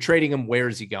 And if you're trading him, where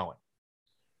is he going?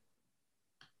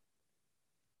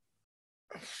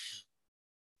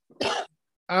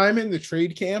 I'm in the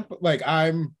trade camp. Like,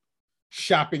 I'm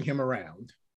shopping him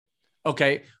around.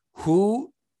 Okay.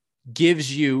 Who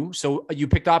gives you, so you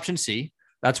picked option C.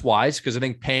 That's wise, because I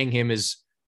think paying him is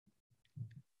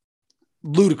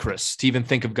ludicrous to even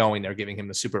think of going there, giving him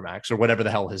the supermax or whatever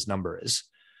the hell his number is.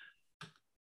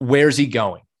 Where's he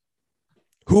going?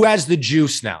 Who has the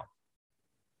juice now?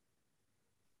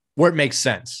 Where it makes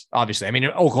sense, obviously. I mean,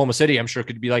 Oklahoma City, I'm sure,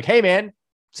 could be like, hey, man,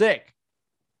 sick.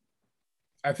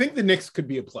 I think the Knicks could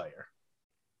be a player.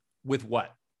 With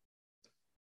what?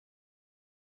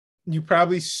 You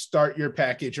probably start your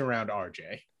package around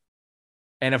RJ.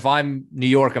 And if I'm New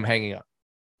York, I'm hanging up.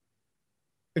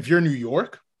 If you're New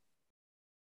York?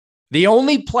 The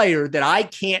only player that I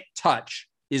can't touch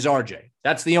is RJ.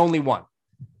 That's the only one.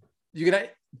 You're going to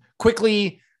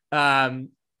quickly,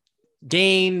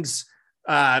 Gaines,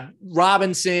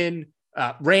 Robinson,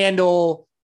 Randall,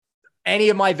 any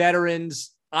of my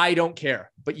veterans, I don't care.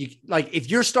 But if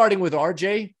you're starting with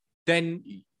RJ,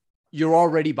 then you're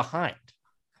already behind.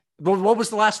 But what was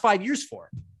the last 5 years for?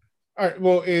 All right.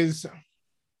 Well,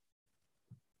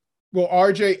 will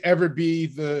RJ ever be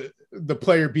the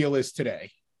player Beal is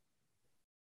today?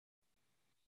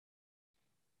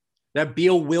 That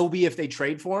Beal will be if they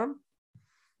trade for him?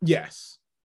 Yes.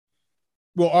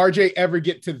 Will RJ ever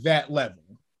get to that level?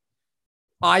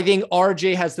 I think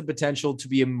RJ has the potential to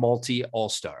be a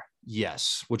multi-all-star.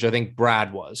 Yes, which I think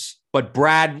Brad was. But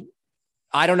Brad,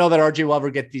 I don't know that RJ will ever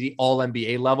get to the all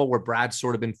NBA level where Brad's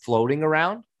sort of been floating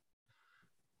around.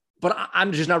 But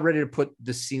I'm just not ready to put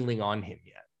the ceiling on him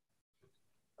yet.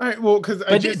 All right, well, because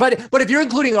but if you're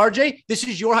including RJ, this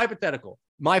is your hypothetical.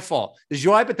 My fault. This is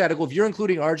your hypothetical. If you're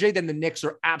including RJ, then the Knicks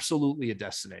are absolutely a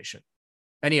destination.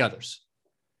 Any others?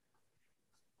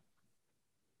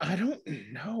 I don't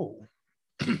know.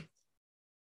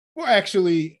 Well,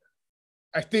 actually,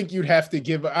 I think you'd have to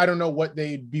give. I don't know what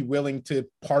they'd be willing to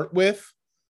part with,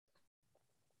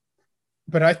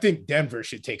 but I think Denver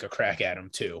should take a crack at him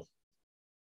too.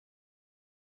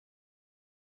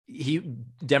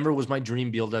 Denver was my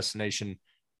dream Beal destination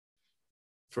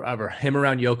forever. Him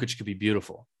around Jokic could be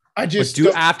beautiful.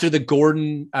 After the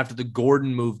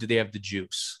Gordon move, do they have the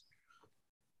juice?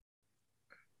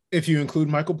 If you include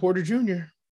Michael Porter Jr.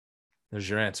 There's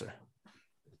your answer.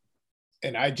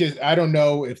 And I don't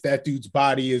know if that dude's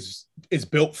body is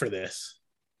built for this.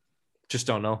 Just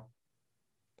don't know.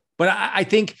 But I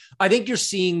think you're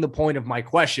seeing the point of my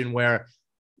question where,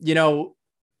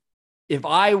 if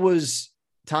I was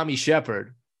Tommy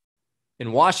Shepard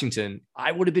in Washington,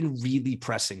 I would have been really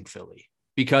pressing Philly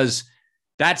because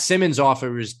that Simmons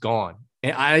offer is gone.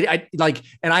 And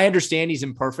I understand he's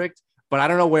imperfect, but I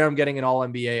don't know where I'm getting an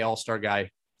all-NBA all-star guy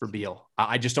for Beal.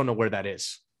 I just don't know where that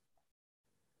is.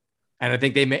 And I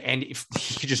think and if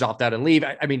he could just opt out and leave.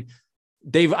 I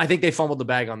think they fumbled the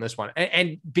bag on this one.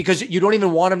 And because you don't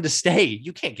even want him to stay,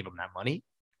 you can't give him that money.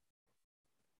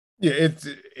 Yeah,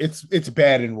 it's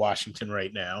bad in Washington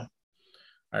right now.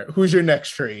 All right, who's your next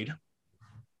trade?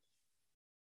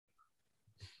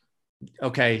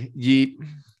 Okay,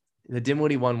 the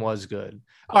Dinwiddie one was good.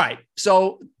 All right,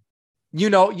 so you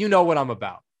know what I'm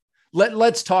about.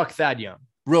 Let's talk Thad Young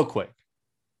real quick.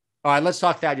 All right, let's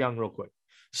talk Thad Young real quick.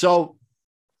 So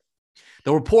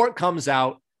the report comes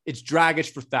out. It's Dragic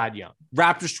for Thad Young.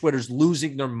 Raptors Twitter's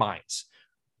losing their minds.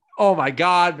 Oh my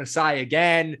God, Messiah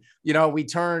again. We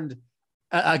turned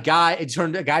a guy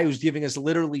who's giving us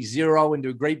literally zero into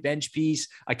a great bench piece.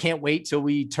 I can't wait till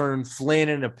we turn Flynn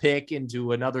and a pick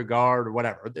into another guard or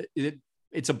whatever.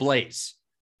 It's a blaze.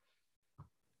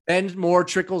 And more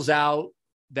trickles out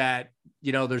that,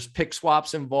 there's pick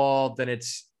swaps involved, and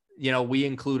it's, we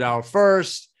include our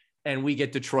first and we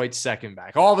get Detroit's second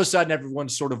back. All of a sudden,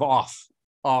 everyone's sort of off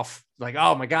like,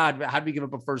 oh my God, how did we give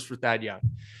up a first for Thad Young?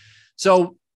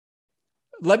 So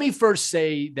let me first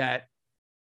say that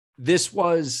this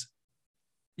was,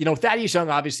 Thaddeus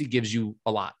Young obviously gives you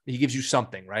a lot. He gives you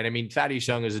something, right? I mean, Thaddeus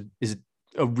Young is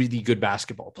a really good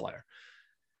basketball player,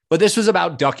 but this was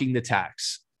about ducking the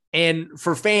tax. And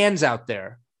for fans out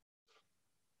there,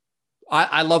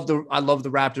 I love the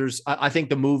Raptors. I think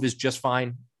the move is just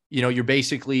fine. You're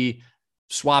basically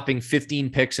swapping 15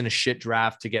 picks in a shit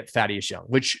draft to get Thaddeus Young,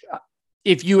 which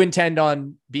if you intend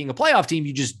on being a playoff team,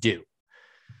 you just do.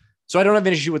 So I don't have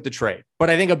an issue with the trade, but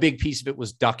I think a big piece of it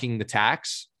was ducking the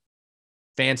tax.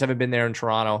 Fans haven't been there in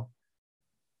Toronto.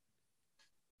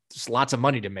 There's lots of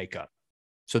money to make up.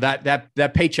 So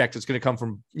that paycheck that's going to come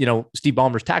from, Steve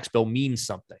Ballmer's tax bill means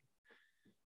something.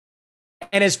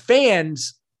 And as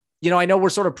fans, I know we're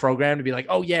sort of programmed to be like,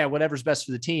 oh yeah, whatever's best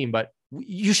for the team, but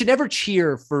you should never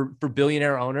cheer for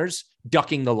billionaire owners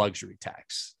ducking the luxury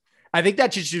tax. I think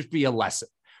that should just be a lesson.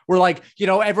 We're like,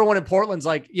 everyone in Portland's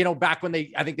like, back when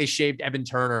I think they shaved Evan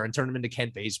Turner and turned him into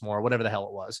Kent Bazemore, or whatever the hell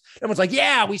it was. Everyone's like,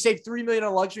 yeah, we saved $3 million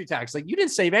on luxury tax. Like, you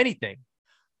didn't save anything.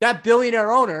 That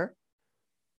billionaire owner,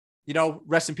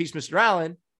 rest in peace, Mr.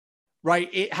 Allen, right?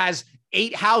 It has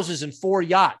 8 houses and 4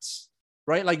 yachts,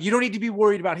 right? Like, you don't need to be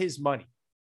worried about his money.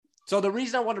 So the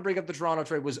reason I wanted to bring up the Toronto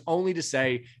trade was only to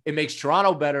say it makes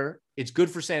Toronto better. It's good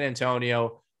for San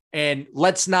Antonio. And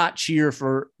let's not cheer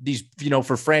for these,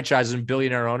 for franchises and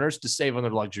billionaire owners to save on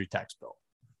their luxury tax bill.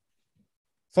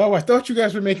 So I thought you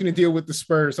guys were making a deal with the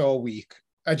Spurs all week.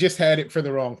 I just had it for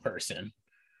the wrong person.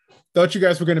 Thought you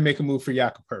guys were going to make a move for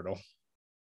Jakob Poeltl.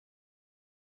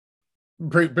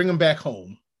 Bring him back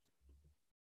home.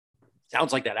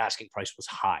 Sounds like that asking price was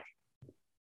high.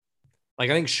 Like,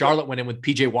 I think Charlotte went in with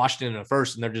PJ Washington in the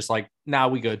first, and they're just like, nah,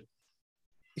 we good.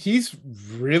 He's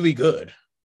really good.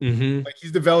 Mm-hmm. Like,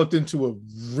 he's developed into a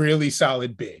really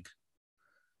solid big.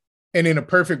 And in a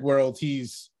perfect world,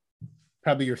 he's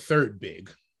probably your third big.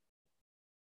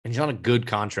 And he's on a good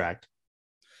contract.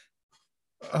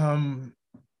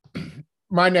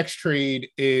 My next trade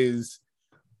is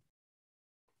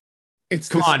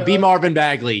Come on, be Marvin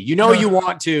Bagley. You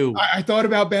want to. I thought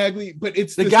about Bagley, but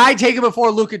it's the guy taken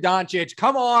before Luka Doncic.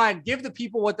 Come on, give the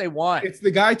people what they want. It's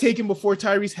the guy taken before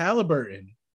Tyrese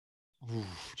Halliburton. Ooh,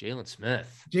 Jalen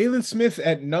Smith. Jalen Smith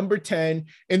at number 10.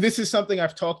 And this is something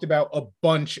I've talked about a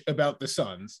bunch about the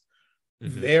Suns.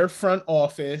 Mm-hmm. Their front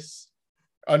office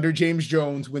under James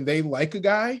Jones, when they like a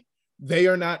guy, they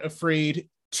are not afraid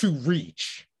to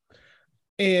reach.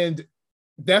 And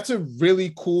that's a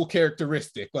really cool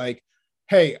characteristic. Like,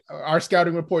 hey, our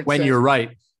scouting report when says, you're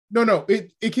right. No,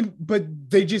 it can, but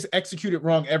they just execute it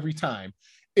wrong every time.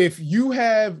 If you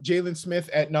have Jalen Smith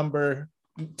at number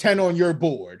 10 on your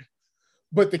board,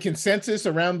 but the consensus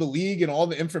around the league and all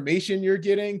the information you're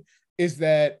getting is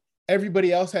that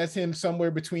everybody else has him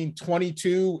somewhere between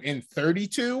 22 and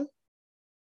 32,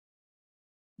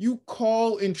 you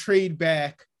call and trade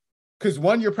back because,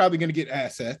 one, you're probably going to get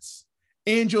assets,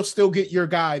 and you'll still get your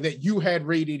guy that you had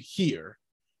rated here.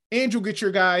 And you'll get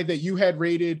your guy that you had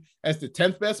rated as the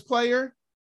 10th best player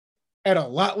at a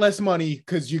lot less money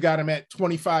because you got him at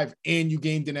 25 and you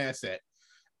gained an asset.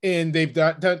 And they've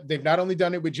not only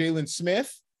done it with Jalen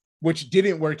Smith, which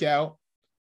didn't work out.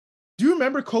 Do you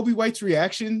remember Kobe White's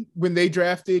reaction when they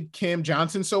drafted Cam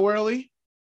Johnson so early?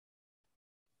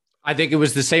 I think it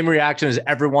was the same reaction as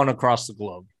everyone across the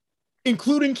globe,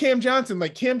 including Cam Johnson.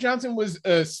 Like, Cam Johnson was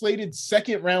a slated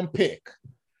 2nd round pick,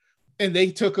 and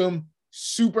they took him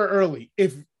super early.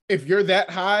 If you're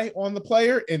that high on the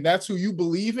player and that's who you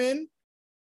believe in,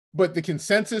 but the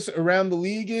consensus around the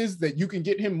league is that you can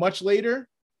get him much later,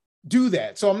 do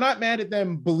that. So I'm not mad at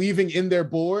them believing in their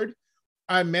board.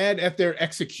 I'm mad at their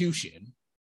execution.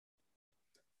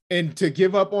 And to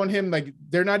give up on him, like,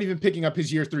 they're not even picking up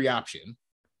his year 3 option.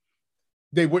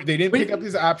 They didn't pick up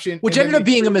his option, which ended up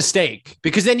being a mistake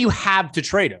because then you have to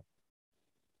trade him.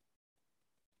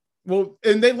 Well,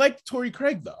 and they liked Torrey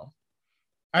Craig though.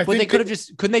 But they could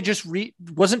have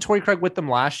wasn't Torrey Craig with them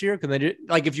last year? Couldn't they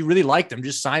like, if you really liked him,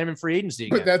 just sign him in free agency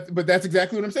again? But that's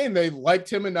exactly what I'm saying. They liked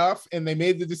him enough, and they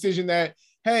made the decision that,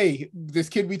 hey, this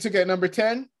kid we took at number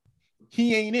 10,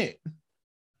 he ain't it.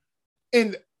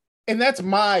 And that's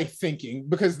my thinking,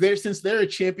 because since they're a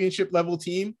championship level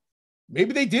team,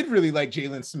 maybe they did really like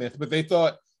Jalen Smith, but they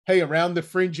thought, hey, around the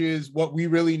fringes, what we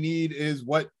really need is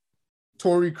what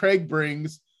Torrey Craig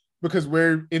brings, because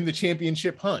we're in the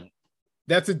championship hunt.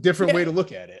 That's a different way to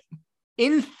look at it.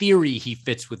 In theory, he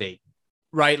fits with Ayton,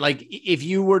 right? Like, if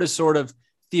you were to sort of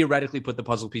theoretically put the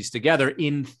puzzle piece together,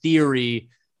 in theory,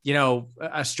 you know,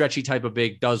 a stretchy type of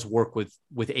big does work with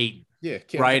Ayton. Yeah.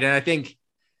 Right. And I think,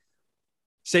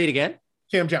 say it again.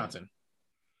 Cam Johnson.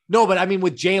 No, but I mean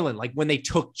with Jalen, like when they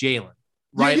took Jalen,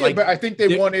 right? Yeah, like, but I think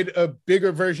they wanted a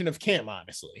bigger version of Cam,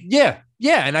 honestly. Yeah.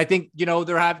 And I think, you know,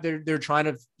 they're trying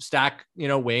to stack, you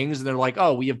know, wings, and they're like,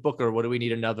 oh, we have Booker. What do we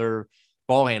need another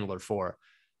ball handler for?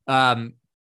 But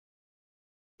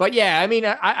yeah, I mean,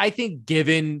 I think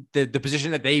given the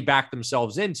position that they backed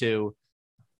themselves into,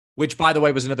 which, by the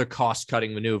way, was another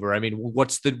cost-cutting maneuver. I mean,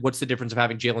 what's the difference of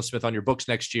having Jalen Smith on your books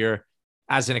next year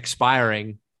as an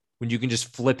expiring when you can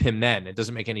just flip him then? It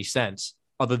doesn't make any sense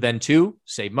other than to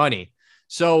save money.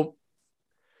 So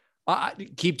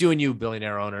keep doing you,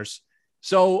 billionaire owners.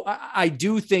 So I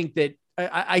do think that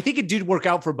I think it did work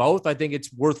out for both. I think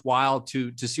it's worthwhile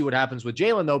to see what happens with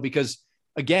Jalen, though, because,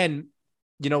 again,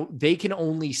 you know, they can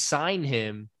only sign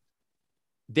him.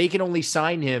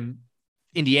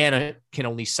 Indiana can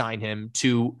only sign him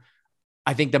to,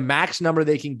 I think the max number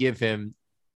they can give him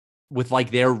with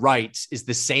like their rights is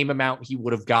the same amount he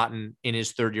would have gotten in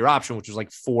his 3rd-year option, which was like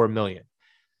 $4 million.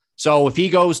 So if he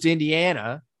goes to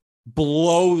Indiana,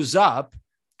 blows up,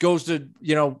 goes to,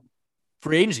 you know,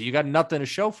 free agency, you got nothing to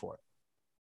show for it.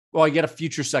 Well, you get a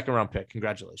future 2nd-round pick.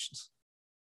 Congratulations.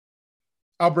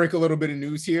 I'll break a little bit of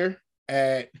news here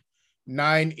at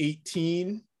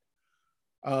 9:18.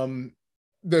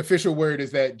 The official word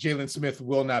is that Jalen Smith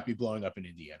will not be blowing up in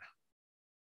Indiana.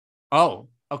 Oh,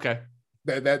 okay.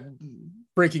 That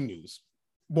breaking news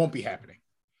won't be happening.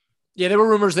 Yeah, there were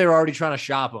rumors they were already trying to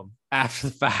shop him after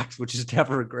the fact, which is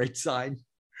never a great sign.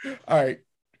 All right,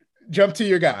 jump to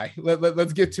your guy.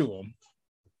 Let's get to him.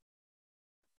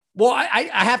 Well, I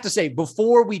have to say,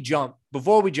 before we jump,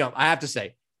 I have to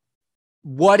say,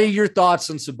 what are your thoughts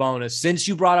on Sabonis? Since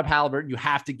you brought up Halliburton, you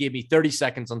have to give me 30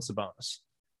 seconds on Sabonis.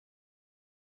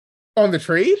 On the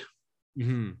trade?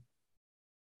 Mm-hmm.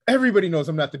 Everybody knows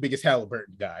I'm not the biggest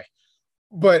Halliburton guy,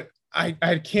 but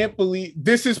I can't believe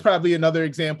this is probably another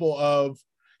example of,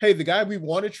 hey, the guy we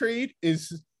want to trade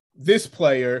is this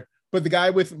player, but the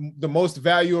guy with the most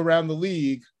value around the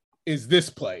league is this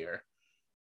player.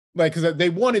 Like, because they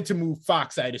wanted to move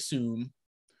Fox, I'd assume,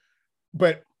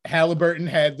 but Halliburton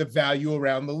had the value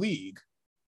around the league.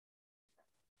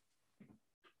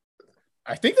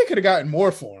 I think they could have gotten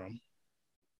more for him.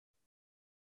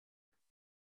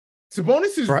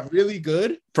 Sabonis is really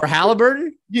good. For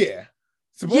Halliburton? Yeah.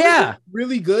 Sabonis is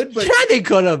really good, but yeah, they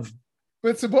could have.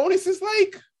 But Sabonis is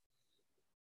like,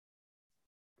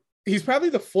 he's probably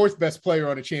the fourth best player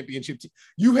on a championship team.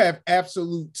 You have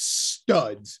absolute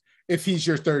studs if he's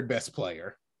your third best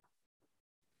player.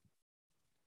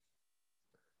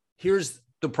 Here's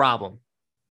the problem.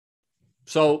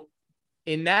 So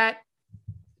in that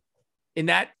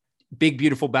big,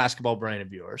 beautiful basketball brain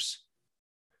of yours,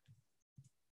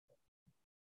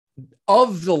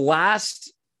 of the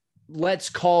last, let's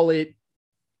call it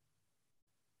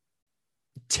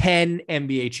 10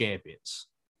 NBA champions,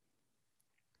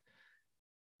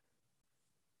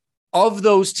 of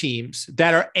those teams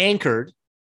that are anchored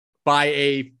by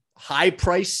a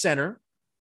high-priced center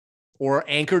or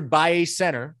anchored by a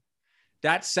center,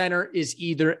 that center is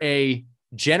either a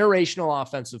generational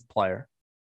offensive player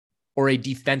or a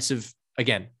defensive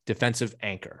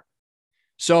anchor.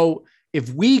 So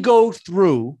if we go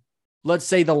through, let's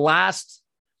say the last,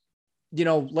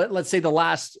 let's say the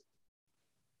last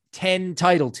 10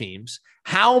 title teams,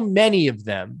 how many of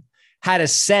them had a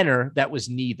center that was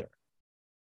neither?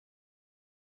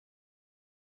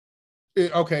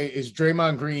 Okay, is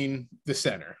Draymond Green the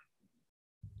center?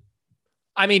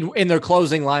 I mean, in their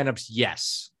closing lineups,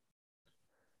 yes.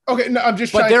 Okay, no, I'm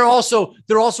just but trying.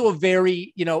 They're also a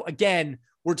very, again,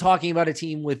 we're talking about a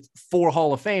team with 4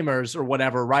 Hall of Famers or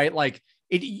whatever, right? Like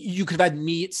you could have had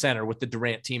me at center with the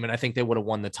Durant team, and I think they would have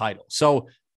won the title. So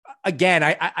again,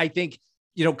 I think,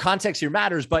 context here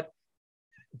matters, but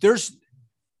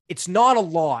it's not a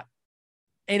lot.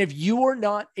 And if you are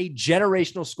not a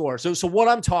generational scorer, so what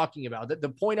I'm talking about, the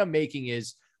point I'm making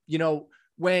is,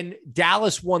 when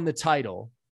Dallas won the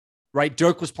title, right?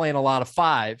 Dirk was playing a lot of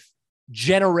 5,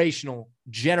 generational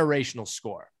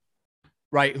score,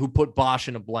 right? Who put Bosch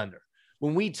in a blender.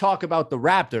 When we talk about the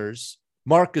Raptors,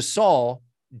 Marc Gasol,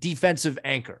 defensive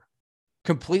anchor,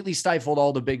 completely stifled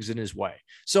all the bigs in his way.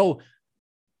 So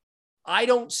I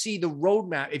don't see the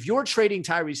roadmap. If you're trading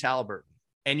Tyrese Halliburton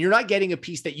and you're not getting a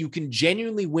piece that you can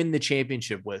genuinely win the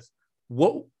championship with,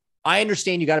 I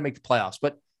understand you got to make the playoffs,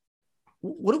 but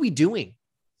what are we doing?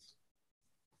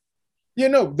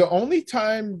 The only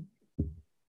time.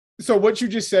 So what you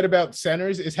just said about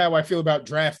centers is how I feel about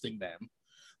drafting them.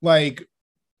 Like,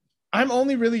 I'm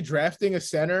only really drafting a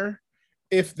center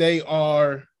if they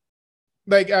are,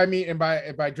 like, I mean, and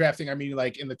by drafting, I mean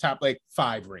like in the top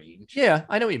 5 range. Yeah,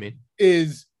 I know what you mean.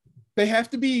 Is they have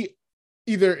to be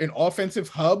either an offensive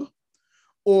hub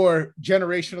or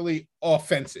generationally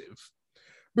offensive.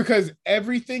 Because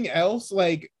everything else,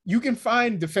 like, you can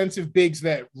find defensive bigs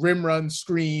that rim run,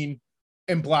 screen,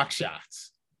 and block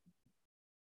shots.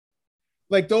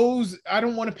 Like those, I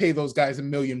don't want to pay those guys $1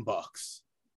 million.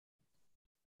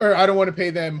 Or I don't want to pay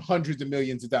them hundreds of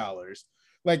millions of dollars.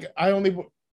 Like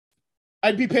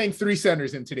I'd be paying 3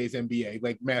 centers in today's NBA,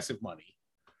 like massive money.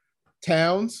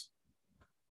 Towns,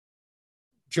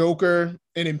 Joker,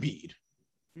 and Embiid.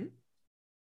 Mm-hmm.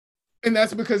 And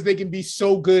that's because they can be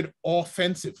so good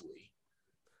offensively.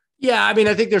 Yeah, I mean,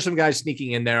 I think there's some guys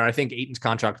sneaking in there. I think Ayton's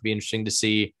contract would be interesting to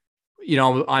see.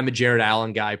 I'm a Jared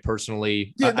Allen guy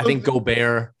personally. Yeah, I think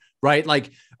Gobert, right?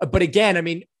 Like, but again, I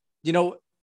mean,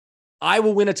 I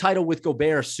will win a title with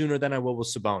Gobert sooner than I will with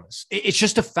Sabonis. It's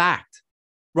just a fact,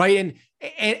 right?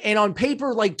 And on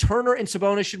paper, like Turner and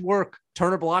Sabonis should work.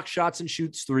 Turner blocks shots and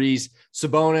shoots threes.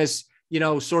 Sabonis,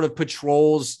 sort of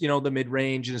patrols, the mid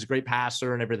range and is a great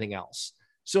passer and everything else.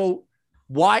 So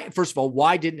first of all,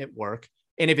 why didn't it work?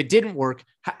 And if it didn't work,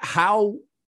 how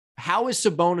is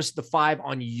Sabonis the 5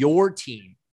 on your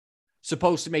team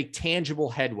supposed to make tangible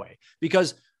headway?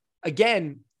 Because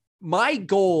again, my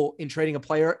goal in trading a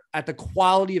player at the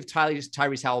quality of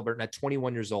Tyrese Halliburton at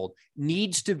 21 years old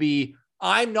needs to be,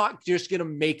 I'm not just going to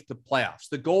make the playoffs.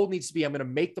 The goal needs to be, I'm going to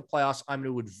make the playoffs. I'm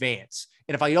going to advance.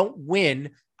 And if I don't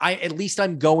win, at least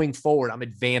I'm going forward. I'm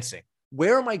advancing.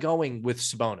 Where am I going with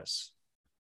Sabonis?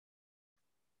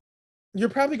 You're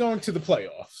probably going to the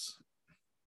playoffs.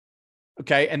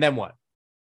 Okay. And then what?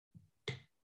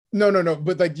 No.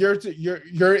 But like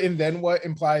you're in then what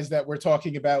implies that we're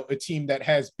talking about a team that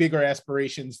has bigger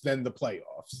aspirations than the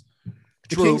playoffs.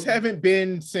 The Kings haven't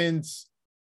been since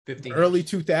the early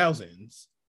 2000s.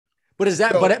 But is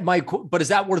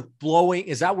that worth blowing?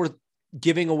 Is that worth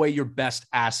giving away your best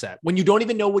asset when you don't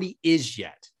even know what he is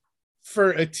yet?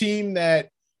 For a team in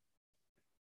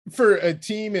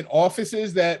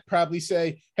offices that probably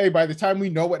say, hey, by the time we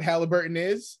know what Halliburton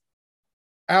is,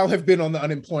 I'll have been on the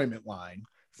unemployment line.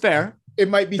 Fair. It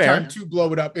might be time to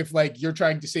blow it up if like you're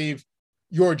trying to save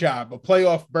your job. A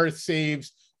playoff berth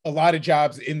saves a lot of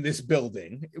jobs in this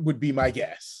building, would be my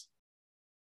guess.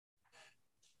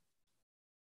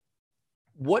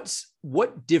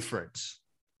 What difference?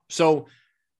 So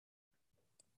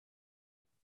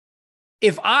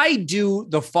if I do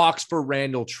the Fox for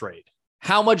Randall trade,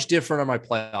 how much different are my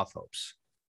playoff hopes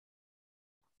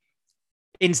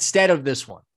instead of this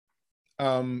one?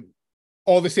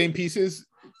 All the same pieces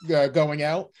going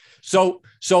out. So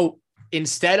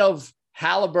instead of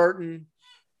Halliburton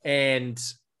and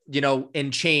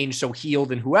change, so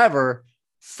Heald and whoever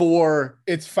for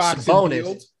it's Fox Sabonis, and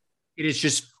Heald. It is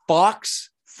just Fox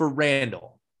for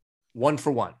Randall,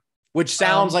 1-for-1, which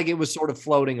sounds like it was sort of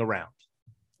floating around.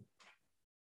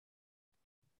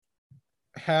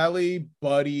 Hallie,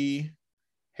 Buddy,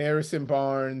 Harrison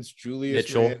Barnes,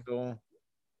 Julius Mitchell,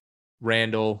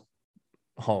 Randall,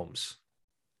 Holmes.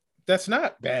 That's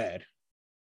not bad.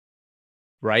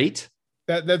 Right?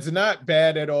 That's not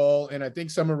bad at all. And I think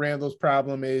some of Randall's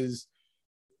problem is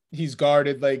he's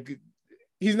guarded. Like,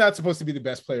 he's not supposed to be the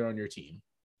best player on your team.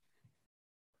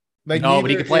 Like, no, but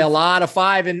he can play a lot of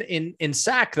 5 in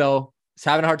sack, though. He's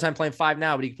having a hard time playing 5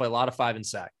 now, but he can play a lot of 5 in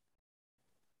sack.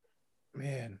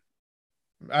 Man.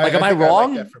 Am I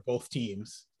wrong? I like that for both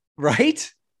teams.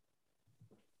 Right?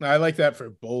 I like that for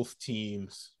both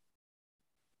teams.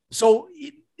 So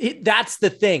that's the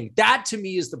thing. That to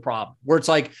me is the problem, where it's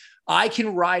like I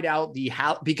can ride out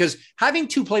because having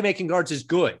 2 playmaking guards is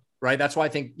good, right? That's why I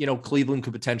think, Cleveland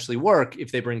could potentially work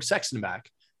if they bring Sexton back.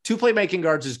 2 playmaking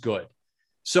guards is good.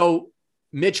 So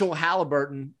Mitchell,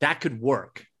 Halliburton, that could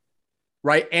work,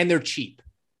 right? And they're cheap.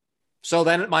 So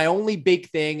then my only big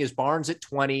thing is Barnes at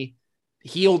 20,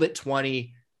 Heald at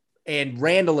 20, and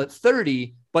Randall at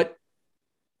 30, but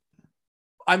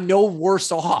I'm no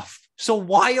worse off. So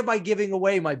why am I giving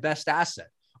away my best asset?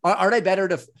 Aren't I better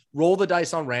to roll the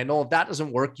dice on Randall? If that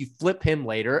doesn't work, you flip him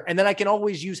later, and then I can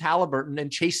always use Halliburton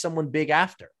and chase someone big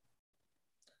after.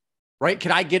 Right?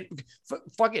 Could I get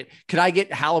Could I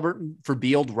get Halliburton for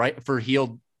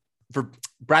Heald for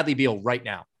Bradley Beal right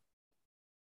now?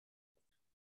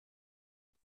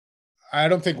 I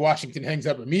don't think Washington hangs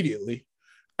up immediately.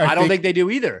 I don't think they do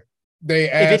either.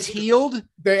 If it's Heald,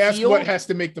 what has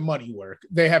to make the money work.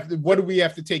 What do we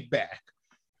have to take back?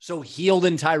 So Heald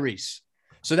and Tyrese.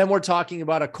 So then we're talking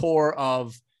about a core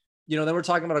of,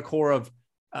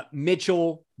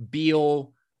 Mitchell,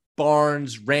 Beal,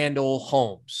 Barnes, Randall,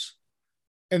 Holmes.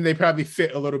 And they probably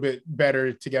fit a little bit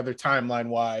better together timeline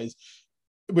wise,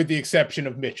 with the exception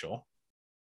of Mitchell.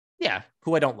 Yeah,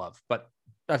 who I don't love, but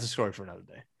that's a story for another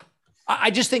day. I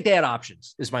just think they had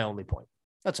options is my only point.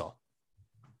 That's all.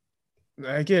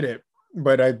 I get it,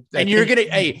 but I know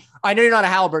you're not a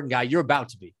Halliburton guy. You're about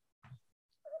to be.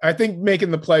 I think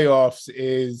making the playoffs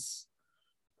is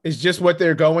just what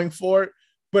they're going for.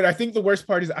 But I think the worst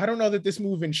part is I don't know that this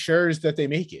move ensures that they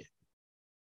make it.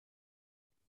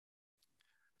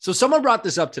 So someone brought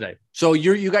this up today. So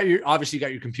you got your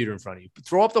computer in front of you.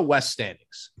 Throw up the West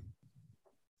standings.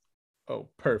 Oh,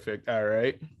 perfect. All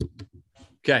right.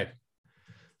 Okay.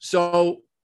 So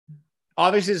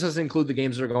obviously this doesn't include the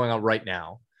games that are going on right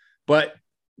now, but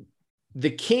the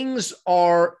Kings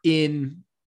are in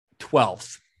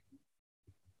 12th,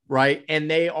 right?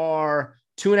 And they are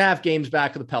 2.5 games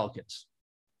back of the Pelicans.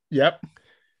 Yep.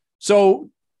 So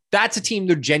that's a team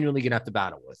they're genuinely going to have to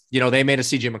battle with. They made a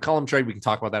CJ McCollum trade. We can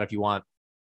talk about that if you want.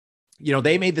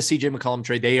 They made the CJ McCollum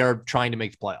trade. They are trying to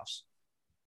make the playoffs.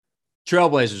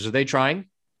 Trailblazers, are they trying?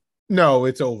 No,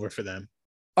 it's over for them.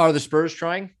 Are the Spurs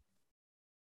trying?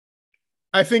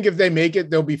 I think if they make it,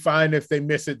 they'll be fine. If they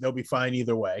miss it, they'll be fine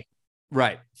either way.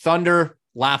 Right. Thunder,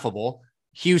 laughable.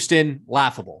 Houston,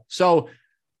 laughable. So,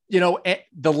 the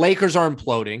Lakers are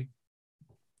imploding.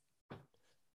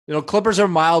 Clippers are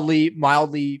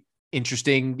mildly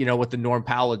interesting, with the Norm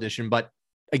Powell edition. But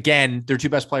again, their 2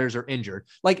 best players are injured.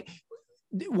 Like,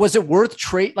 was it worth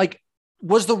trade? Like,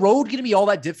 was the road going to be all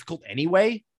that difficult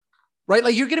anyway? Right?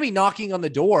 Like, you're going to be knocking on the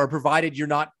door, provided you're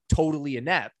not totally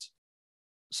inept.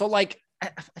 So, like,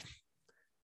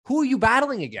 who are you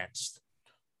battling against?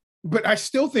 But I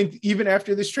still think even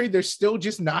after this trade, they're still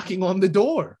just knocking on the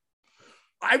door.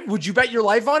 Would you bet your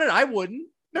life on it? I wouldn't.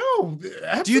 No.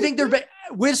 Absolutely. Do you think they're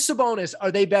with Sabonis?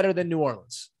 Are they better than New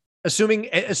Orleans?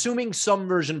 Assuming some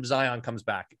version of Zion comes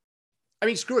back. I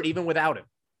mean, screw it. Even without him,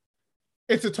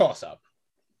 it's a toss-up.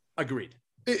 Agreed.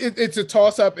 It's a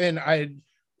toss-up, and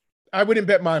I wouldn't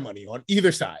bet my money on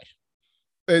either side.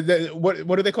 What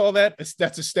do they call that?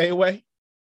 That's a stay away.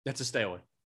 That's a stay away.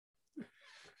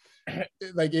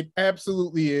 Like, it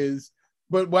absolutely is.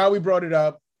 But while we brought it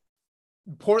up,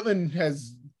 Portland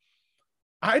has.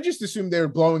 I just assumed they were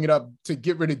blowing it up to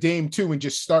get rid of Dame too and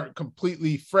just start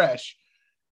completely fresh.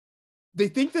 They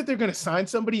think that they're going to sign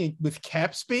somebody with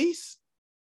cap space.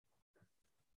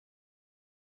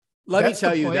 Let me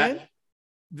tell you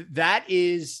that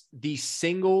is the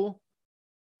single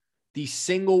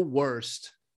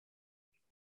worst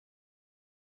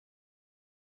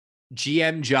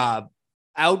GM job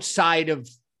outside of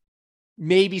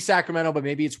maybe Sacramento, but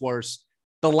maybe it's worse.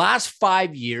 The last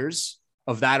 5 years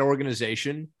of that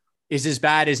organization is as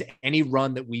bad as any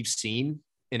run that we've seen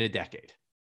in a decade,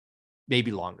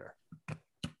 maybe longer.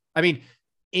 I mean,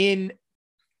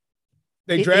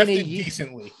 they drafted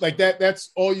decently. Like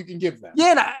that's all you can give them.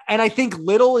 Yeah, and I think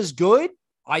Little is good.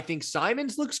 I think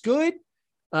Simons looks good.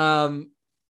 The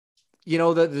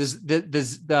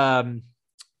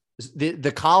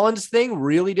Collins thing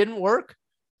really didn't work.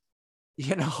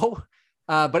 But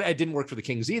it didn't work for the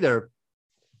Kings either.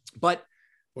 But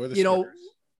Spurs.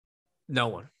 No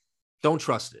one. Don't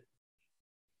trust it.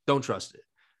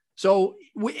 So,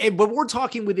 but we're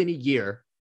talking within a year.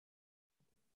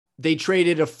 They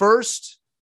traded a first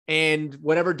and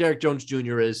whatever Derek Jones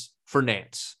Jr. is for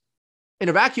Nance. In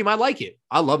a vacuum, I like it.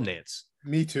 I love Nance.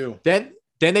 Me too. Then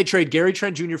they trade Gary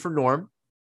Trent Jr. for Norm,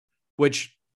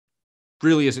 which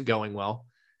really isn't going well.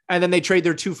 And then they trade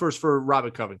their 2 firsts for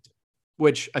Robert Covington,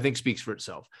 which I think speaks for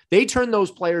itself. They turn those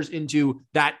players into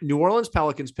that New Orleans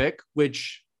Pelicans pick,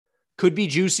 which could be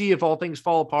juicy if all things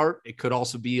fall apart. It could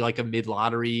also be like a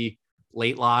mid-lottery,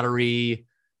 late lottery,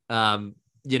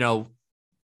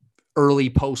 early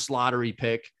post-lottery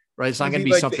pick, right? It's not going to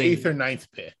be like something. The 8th or 9th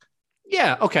pick.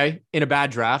 Yeah, okay. In a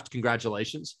bad draft,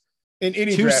 congratulations. In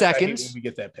any 2 draft, seconds, when we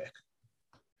get that pick.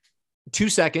 2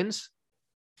 seconds.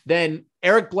 Then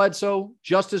Eric Bledsoe,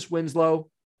 Justice Winslow,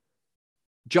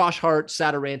 Josh Hart,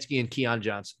 Satoransky, and Keon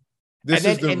Johnson. This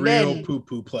is the real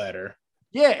poo-poo platter.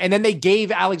 Yeah, and then they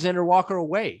gave Alexander Walker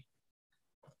away.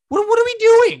 What are we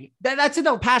doing? That's in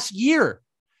the past year.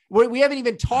 We haven't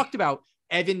even talked about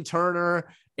Evan Turner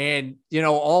and,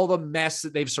 all the mess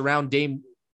that they've surrounded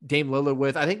Dame Lillard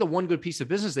with. I think the one good piece of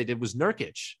business they did was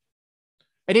Nurkic.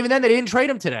 And even then, they didn't trade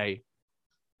him today.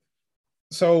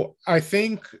 So I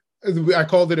think I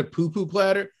called it a poo-poo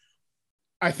platter.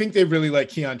 I think they really like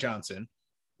Keon Johnson.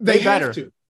 They have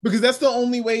to. Because that's the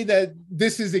only way that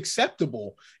this is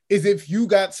acceptable, is if you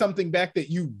got something back that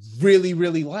you really,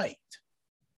 really liked.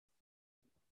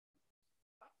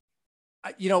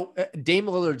 Dame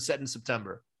Lillard said in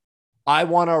September, I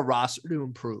want our roster to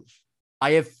improve.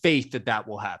 I have faith that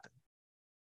will happen.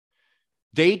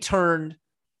 They turned,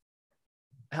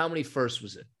 how many firsts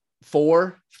was it?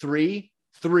 4, 3,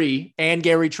 and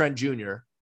Gary Trent Jr.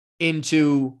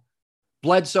 into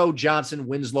Bledsoe, Johnson,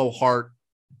 Winslow, Hart,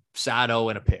 Sato,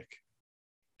 and a pick.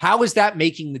 How is that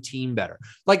making the team better?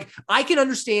 Like, I can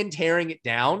understand tearing it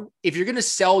down if you're going to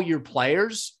sell your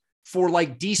players for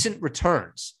like decent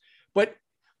returns.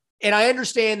 And I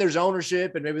understand there's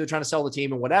ownership and maybe they're trying to sell the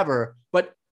team and whatever,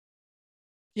 but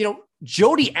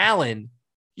Jody Allen,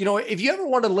 if you ever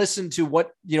want to listen to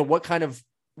what kind of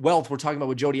wealth we're talking about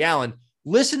with Jody Allen,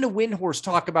 listen to Windhorse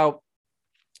talk about,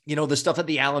 the stuff that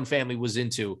the Allen family was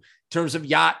into in terms of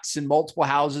yachts and multiple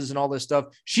houses and all this stuff.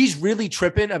 She's really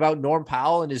tripping about Norm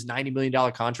Powell and his $90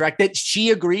 million contract that she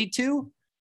agreed to,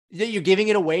 that you're giving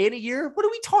it away in a year. What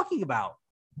are we talking about?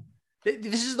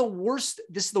 This is the worst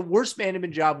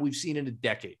management job we've seen in a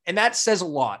decade. And that says a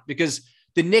lot because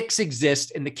the Knicks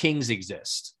exist and the Kings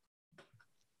exist.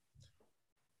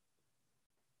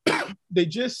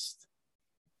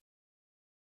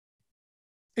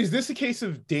 Is this a case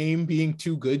of Dame being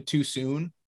too good too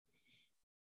soon?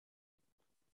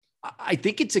 I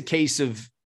think it's a case of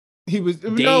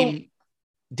Dame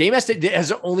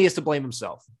only has to blame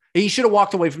himself. He should have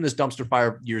walked away from this dumpster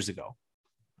fire years ago.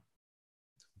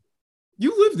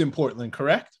 You lived in Portland,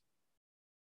 correct?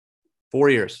 4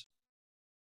 years.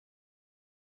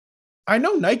 I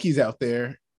know Nike's out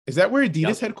there. Is that where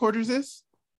Adidas headquarters is?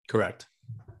 Correct.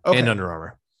 Okay. And Under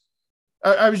Armour.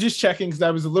 I was just checking because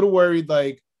I was a little worried.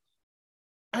 Like,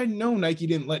 I know Nike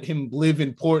didn't let him live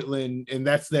in Portland and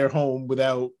that's their home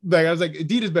without, like, I was like,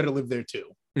 Adidas better live there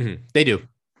too. Mm-hmm. They do.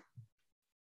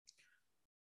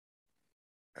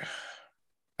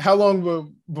 How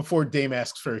long before Dame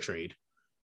asks for a trade?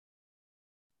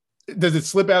 Does it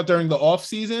slip out during the off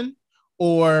season,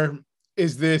 or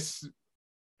is this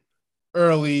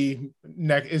early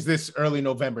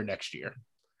November next year?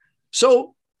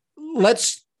 So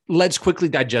let's quickly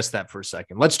digest that for a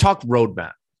second. Let's talk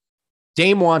roadmap.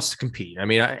 Dame wants to compete. I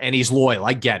mean, and he's loyal.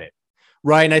 I get it.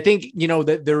 Right. And I think,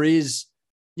 that there is,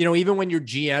 even when your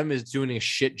GM is doing a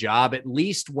shit job, at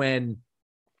least when,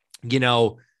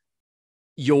 you're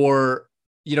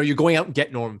going out and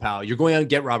get Norman Powell, you're going out and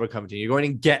get Robert Covington, you're going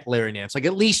and get Larry Nance. Like,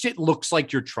 at least it looks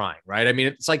like you're trying, right? I mean,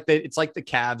 it's like the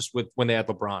Cavs when they had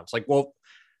LeBron. It's like, well,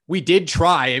 we did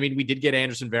try. I mean, we did get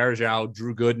Anderson Varejao,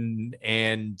 Drew Gooden,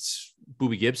 and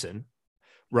Boobie Gibson,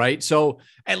 right? So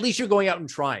at least you're going out and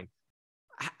trying.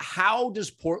 how does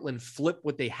Portland flip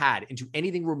what they had into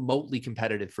anything remotely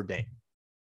competitive for Dame?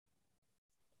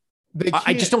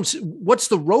 I just don't see what's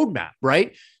the roadmap,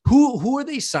 right? Who are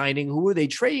they signing? Who are they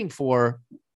trading for?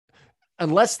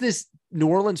 Unless this New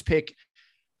Orleans pick,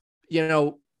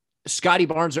 Scotty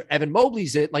Barnes or Evan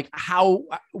Mobley's it, like how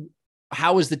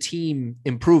is the team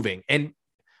improving? And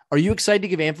are you excited to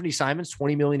give Anthony Simons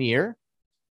 $20 million a year?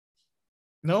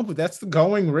 No, but that's the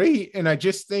going rate. And I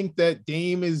just think that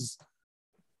Dame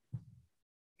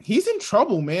he's in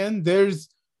trouble, man.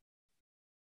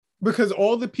 Because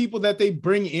all the people that they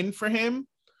bring in for him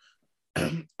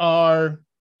are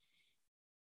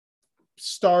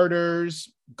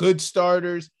starters, good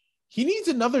starters. He needs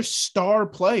another star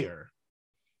player.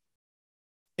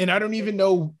 And I don't even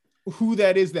know who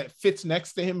that is that fits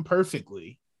next to him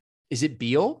perfectly. Is it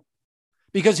Beal?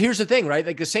 Because here's the thing, right?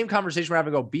 Like the same conversation we're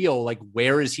having about Beal, like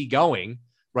where is he going,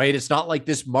 right? It's not like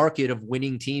this market of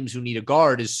winning teams who need a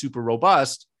guard is super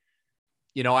robust.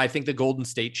 I think the Golden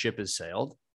State ship has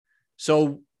sailed.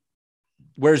 So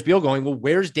where's Beal going? Well,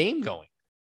 where's Dame going?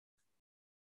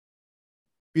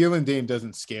 Beal and Dame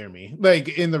doesn't scare me. Like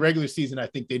in the regular season, I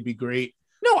think they'd be great.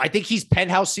 No, I think he's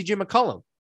penthouse CJ McCollum.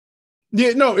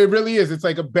 Yeah, no, it really is. It's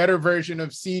like a better version of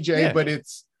CJ, but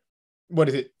it's,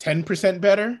 10%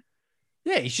 better?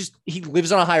 Yeah, he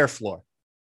lives on a higher floor.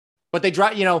 But they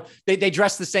drive, they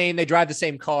dress the same, they drive the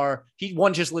same car.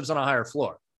 One just lives on a higher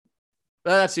floor.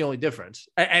 That's the only difference.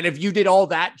 And if you did all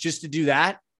that just to do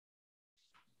that,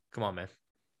 come on, man.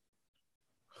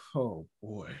 Oh,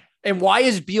 boy. And why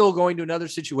is Beal going to another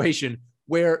situation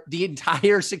where the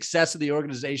entire success of the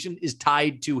organization is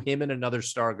tied to him and another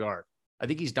star guard? I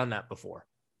think he's done that before.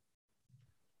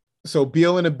 So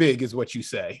Beal and a big is what you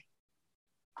say.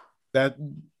 All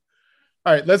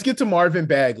right, let's get to Marvin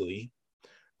Bagley.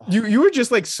 You were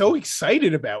just like so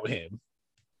excited about him.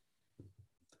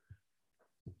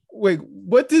 Wait,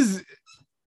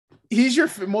 he's your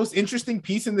most interesting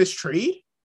piece in this trade?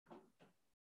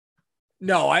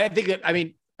 No, I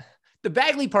think the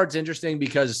Bagley part's interesting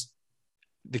because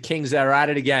the Kings that are at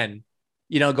it again,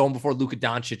 going before Luka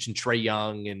Doncic and Trae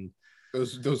Young and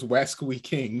those Wascoe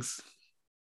Kings.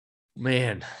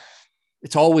 Man,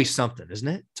 it's always something, isn't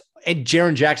it? And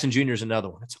Jaren Jackson Jr. is another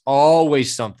one. It's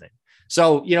always something.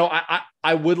 So,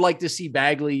 I would like to see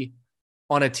Bagley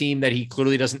on a team that he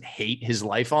clearly doesn't hate his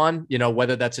life on,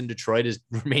 whether that's in Detroit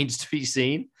remains to be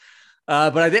seen.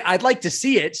 But I think I'd like to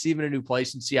see him in a new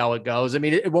place and see how it goes. I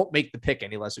mean, it won't make the pick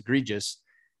any less egregious.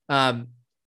 I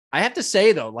have to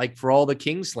say though, like for all the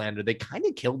Kings slander, they kind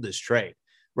of killed this trade,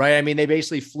 right? I mean, they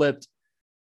basically flipped,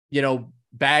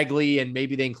 Bagley and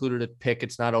maybe they included a pick.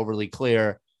 It's not overly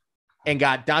clear, and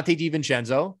got Dante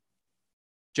DiVincenzo,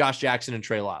 Josh Jackson, and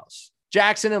Trey Lyles.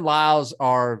 Jackson and Lyles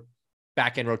are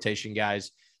back-end rotation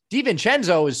guys.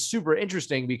 DiVincenzo is super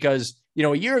interesting because,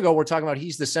 a year ago, we're talking about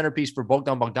he's the centerpiece for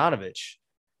Bogdan Bogdanovic.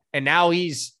 And now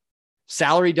he's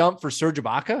salary dump for Serge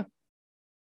Ibaka.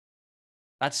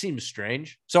 That seems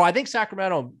strange. So I think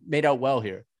Sacramento made out well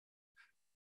here.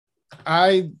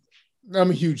 I'm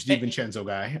a huge DiVincenzo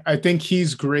guy. I think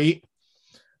he's great.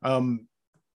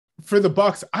 For the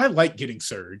Bucks, I like getting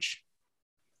Serge.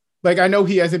 Like, I know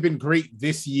he hasn't been great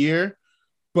this year,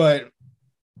 but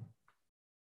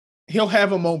he'll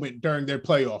have a moment during their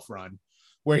playoff run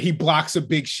where he blocks a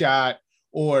big shot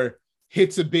or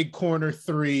hits a big corner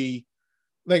three.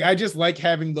 Like, I just like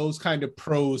having those kind of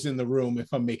pros in the room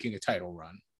if I'm making a title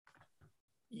run.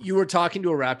 You were talking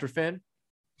to a Raptor fan.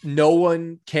 No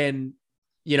one can,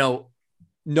 no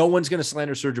one's going to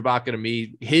slander Serge Ibaka to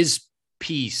me. His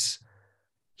piece,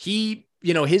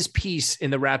 his piece in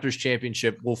the Raptors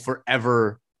championship will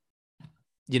forever,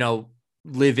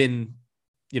 live in,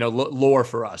 lore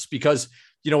for us because,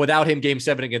 without him game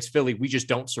 7 against Philly, we just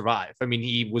don't survive. I mean,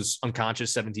 he was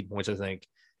unconscious, 17 points, I think.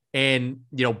 And,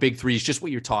 big three is just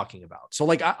what you're talking about. So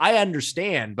like, I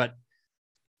understand, but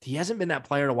he hasn't been that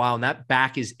player in a while and that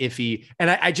back is iffy. And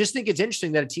I just think it's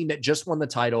interesting that a team that just won the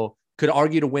title could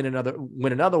argue to win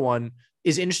another one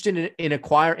is interested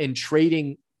in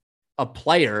trading a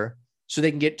player so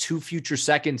they can get 2 future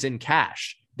seconds in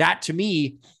cash. That to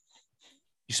me,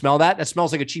 you smell that? That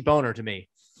smells like a cheap owner to me.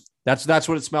 That's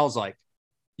what it smells like.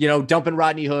 Dumping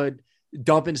Rodney Hood,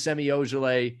 dumping Semi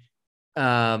Ojeleye,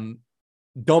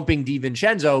 dumping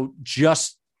DiVincenzo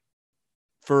just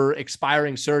for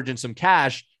expiring Serge and some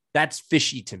cash. That's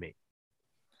fishy to me.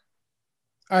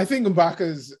 I think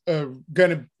Ibaka's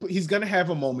he's gonna have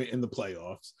a moment in the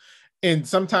playoffs, and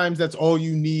sometimes that's all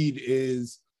you need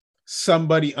is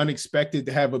somebody unexpected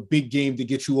to have a big game to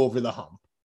get you over the hump.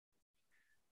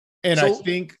 And I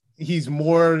think he's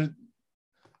more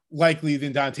likely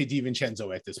than Dante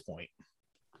DiVincenzo at this point.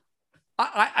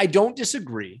 I don't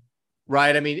disagree,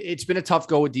 right? I mean, it's been a tough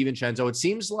go with DiVincenzo. It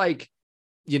seems like,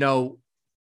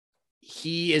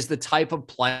 he is the type of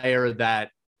player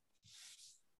that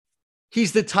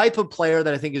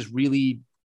I think is really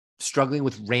struggling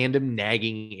with random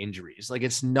nagging injuries. Like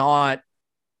it's not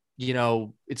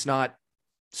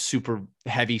super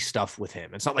heavy stuff with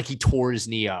him. It's not like he tore his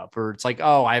knee up or it's like,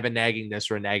 oh, I have a nagging this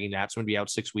or a nagging that. So I'm going to be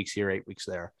out 6 weeks here, 8 weeks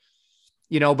there,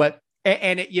 but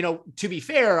to be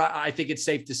fair, I think it's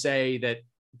safe to say that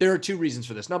there are two reasons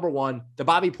for this. Number one, the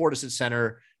Bobby Portis at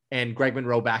center and Greg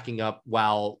Monroe backing up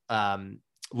while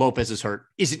Lopez is hurt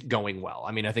isn't going well.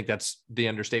 I mean, I think that's the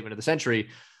understatement of the century,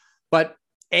 but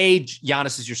A,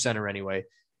 Giannis is your center anyway.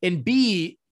 And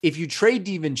B, if you trade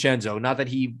DiVincenzo, not that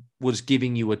he was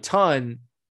giving you a ton,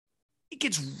 it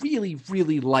gets really,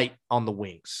 really light on the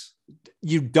wings.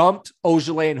 You dumped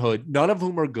Ojale and Hood, none of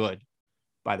whom are good,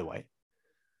 by the way.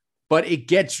 But it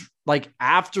gets like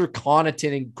after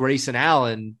Connaughton and Grayson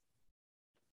Allen,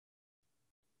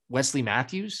 Wesley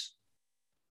Matthews,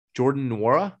 Jordan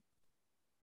Nwora.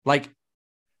 Like,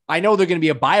 I know they're going to be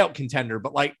a buyout contender,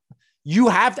 but like you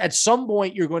have at some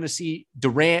point, you're going to see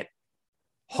Durant,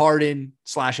 Harden /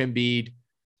 Embiid,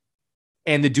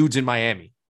 and the dudes in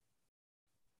Miami.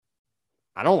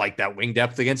 I don't like that wing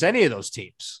depth against any of those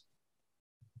teams.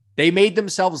 They made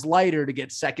themselves lighter to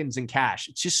get seconds and cash.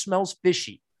 It just smells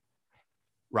fishy.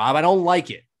 Rob, I don't like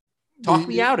it. Talk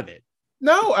me out of it.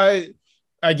 No,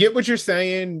 I get what you're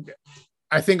saying.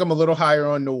 I think I'm a little higher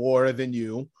on Nwora than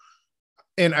you.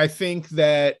 And I think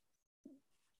that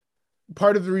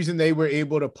part of the reason they were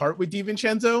able to part with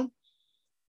DiVincenzo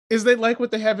is they like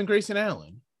what they have in Grayson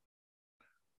Allen.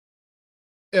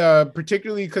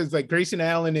 Particularly because like Grayson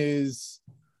Allen is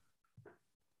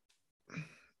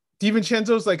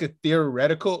DiVincenzo's like a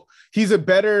theoretical. He's a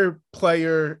better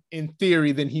player in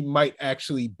theory than he might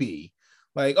actually be.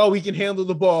 Like, oh, he can handle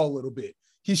the ball a little bit.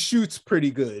 He shoots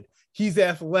pretty good. He's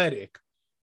athletic,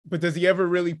 but does he ever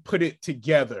really put it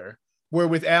together? Where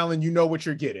with Allen, you know what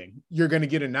you're getting. You're going to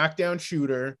get a knockdown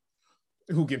shooter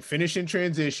who can finish in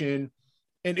transition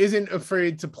and isn't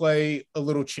afraid to play a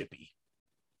little chippy.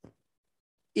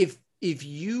 If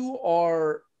you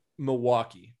are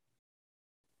Milwaukee,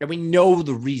 and we know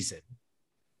the reason,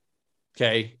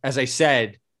 okay, as I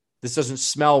said, this doesn't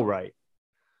smell right.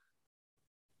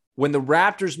 When the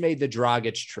Raptors made the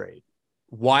Dragic trade,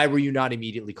 why were you not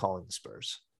immediately calling the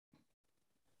Spurs?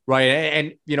 Right.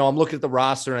 And I'm looking at the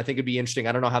roster and I think it'd be interesting.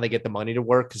 I don't know how they get the money to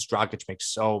work because Dragic makes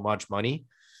so much money.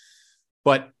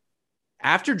 But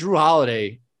after Drew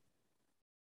Holiday,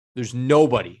 there's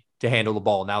nobody to handle the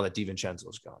ball now that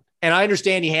DiVincenzo's gone. And I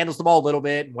understand he handles the ball a little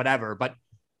bit and whatever, but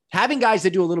having guys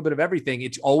that do a little bit of everything,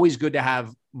 it's always good to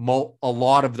have a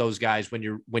lot of those guys when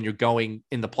you're going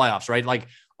in the playoffs, right? Like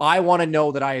I want to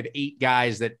know that I have 8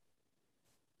 guys that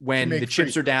when the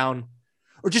chips are down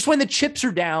or just when the chips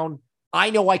are down, I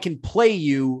know I can play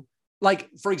you. Like,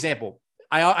 for example,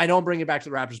 I know I'm bringing it back to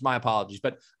the Raptors, my apologies,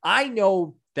 but I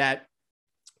know that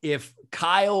if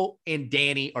Kyle and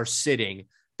Danny are sitting,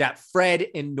 that Fred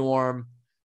and Norm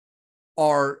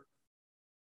are,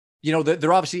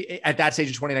 they're obviously at that stage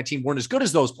in 2019 weren't as good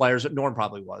as those players. Norm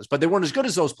probably was, but they weren't as good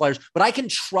as those players, but I can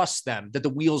trust them that the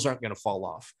wheels aren't going to fall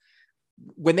off.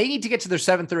 When they need to get to their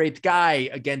 7th or 8th guy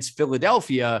against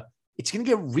Philadelphia, it's going to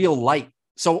get real light.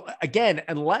 So again,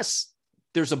 unless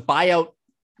there's a buyout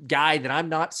guy that I'm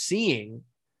not seeing,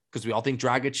 because we all think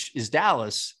Dragic is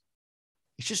Dallas,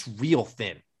 it's just real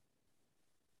thin.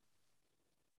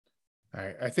 All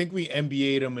right. I think we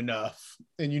NBA'd them enough.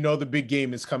 And the big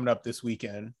game is coming up this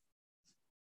weekend.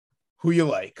 Who you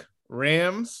like?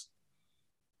 Rams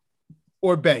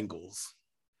or Bengals?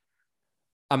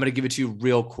 I'm going to give it to you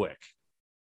real quick.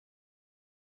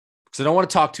 Because I don't want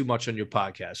to talk too much on your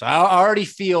podcast. I already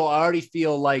feel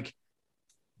like,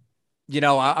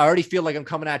 I already feel like I'm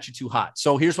coming at you too hot.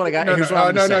 So here's what I got. Here's what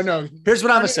I'm going to say. Here's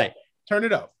what I'm going to say. Turn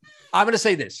it up. I'm going to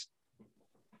say this.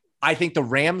 I think the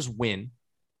Rams win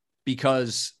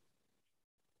because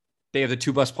they have the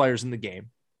 2 best players in the game.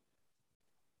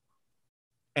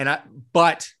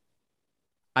 But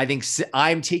I think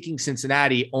I'm taking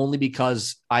Cincinnati only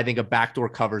because I think a backdoor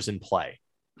cover's in play.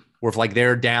 Where if like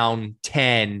they're down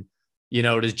 10,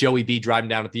 does Joey B drive them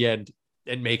down at the end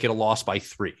and make it a loss by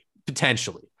 3?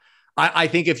 Potentially. I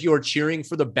think if you're cheering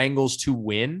for the Bengals to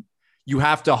win, you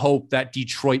have to hope that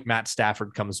Detroit Matt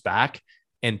Stafford comes back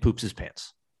and poops his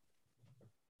pants.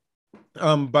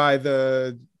 By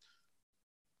the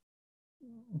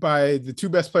 2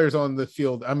 best players on the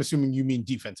field, I'm assuming you mean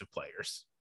defensive players.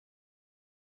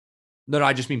 No,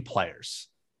 I just mean players.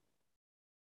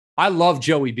 I love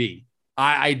Joey B.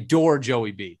 I adore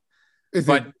Joey B.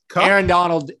 But Aaron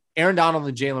Donald Aaron Donald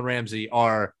and Jalen Ramsey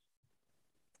are,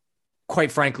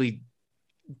 quite frankly,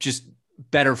 just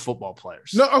better football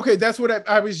players. No, okay, that's what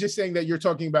I was just saying, that you're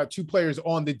talking about two players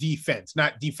on the defense,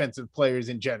 not defensive players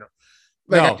in general.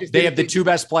 Like, no, they have the two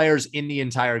best players in the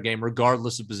entire game,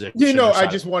 regardless of position. You know, I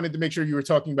just wanted to make sure you were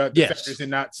talking about defenders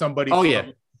and not somebody. Oh,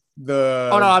 yeah.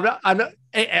 No, I'm not.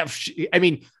 I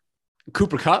mean,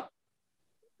 Cooper Kupp.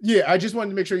 Yeah, I just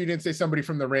wanted to make sure you didn't say somebody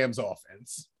from the Rams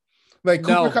offense. Like,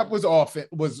 Cooper Kupp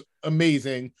was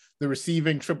amazing. The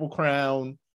receiving triple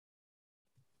crown.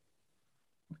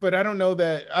 But I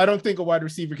don't think a wide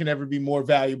receiver can ever be more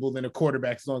valuable than a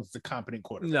quarterback as long as it's a competent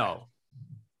quarterback.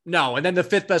 No. And then the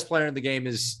fifth best player in the game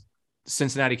is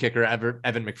Cincinnati kicker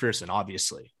Evan McPherson,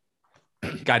 obviously.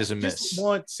 Guy doesn't miss. I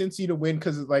want Cincy to win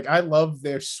because, like, I love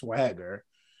their swagger.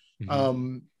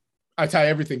 Mm-hmm. I tie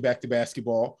everything back to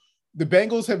basketball. The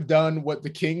Bengals have done what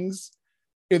the Kings,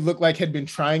 it looked like, had been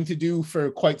trying to do for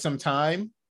quite some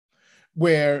time,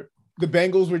 where the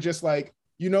Bengals were just like,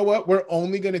 you know what? We're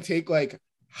only going to take, like,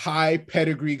 high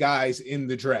pedigree guys in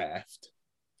the draft.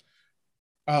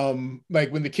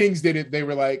 Like when the Kings did it, they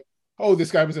were like, oh,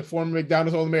 this guy was a former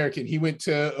McDonald's All-American. He went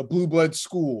to a blue blood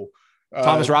school.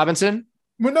 Thomas Robinson?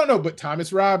 Well, no, but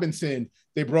Thomas Robinson.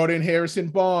 They brought in Harrison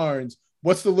Barnes.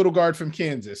 What's the little guard from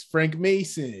Kansas? Frank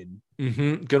Mason.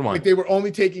 Mm-hmm. Good one. Like, they were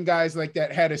only taking guys like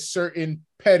that had a certain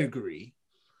pedigree.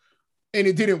 And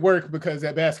it didn't work because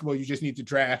at basketball, you just need to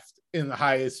draft in the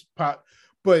highest pot.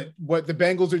 But what the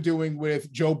Bengals are doing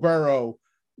with Joe Burrow,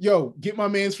 get my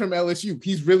man's from LSU.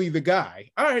 He's really the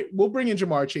guy. All right, we'll bring in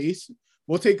Jamar Chase.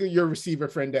 We'll take your receiver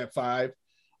friend at 5.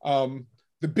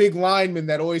 The big lineman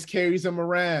that always carries him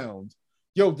around.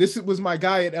 This was my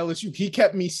guy at LSU. He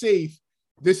kept me safe.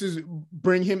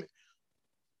 Bring him.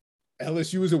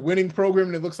 LSU is a winning program,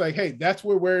 and it looks like, hey, that's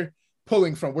where we're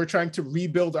pulling from. We're trying to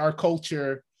rebuild our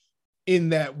culture in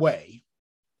that way.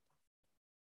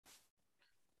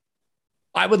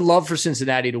 I would love for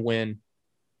Cincinnati to win.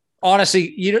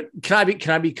 Honestly, can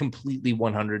I be completely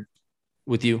 100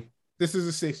 with you? This is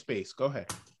a safe space. Go ahead.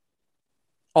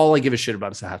 All I give a shit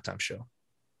about is a halftime show.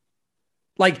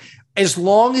 Like, as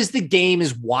long as the game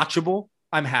is watchable,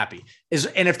 I'm happy.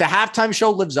 And if the halftime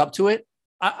show lives up to it,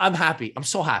 I'm happy. I'm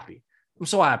so happy.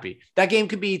 That game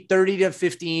could be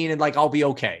 30-15 and, like, I'll be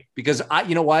okay, because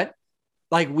you know what?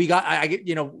 Like, we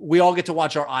all get to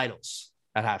watch our idols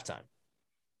at halftime.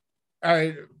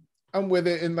 I'm with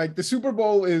it. And, like, the Super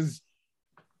Bowl is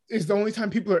the only time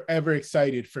people are ever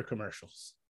excited for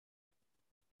commercials.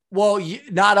 Well,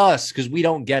 not us, because we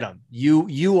don't get them. You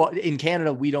in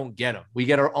Canada, we don't get them. We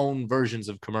get our own versions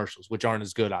of commercials, which aren't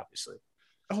as good, obviously.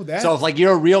 So if, like,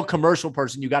 you're a real commercial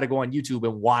person, you got to go on YouTube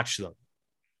and watch them.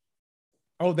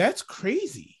 Oh, that's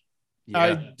crazy. Yeah.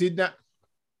 I did not.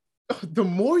 The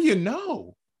more you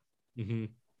know. Mm-hmm.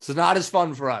 So not as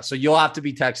fun for us. So you'll have to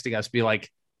be texting us, be like,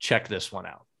 check this one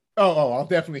out. Oh, I'll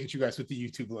definitely hit you guys with the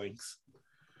YouTube links.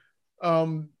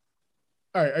 All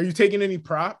right. Are you taking any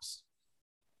props?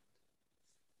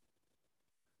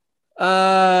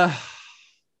 I'm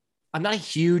not a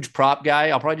huge prop guy.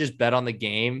 I'll probably just bet on the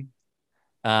game.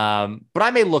 But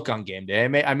I may look on game day.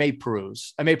 I may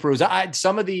peruse.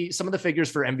 Some of the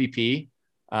figures for MVP,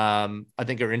 I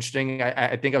think are interesting.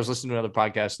 I think I was listening to another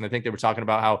podcast, and I think they were talking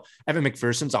about how Evan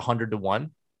McPherson's 100-1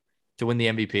 to win the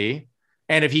MVP.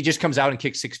 And if he just comes out and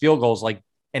kicks 6 field goals, like,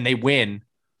 and they win,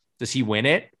 does he win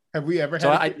it? Have we ever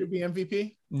had to be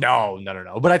MVP? No.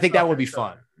 But I think that would be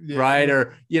fun, right?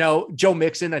 Or, Joe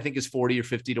Mixon, I think, is 40 or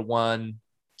 50-1.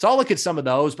 So I'll look at some of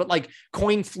those, but, like,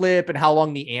 coin flip and how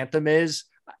long the anthem is,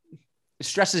 it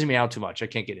stresses me out too much. I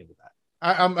can't get into that.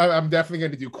 I'm definitely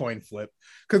going to do coin flip,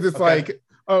 because it's like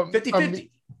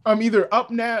 50-50. I'm either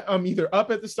up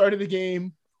at the start of the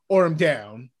game, or I'm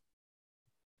down.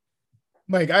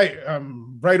 Like,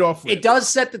 I'm right off. It does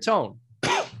set the tone.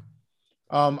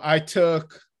 I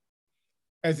took,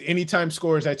 as anytime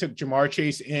scores, I took Jamar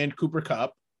Chase and Cooper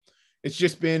Kupp. It's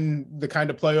just been the kind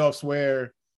of playoffs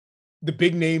where the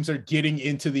big names are getting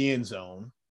into the end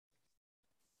zone.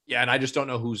 Yeah, and I just don't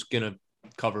know who's going to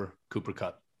cover Cooper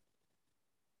Kupp.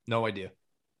 No idea.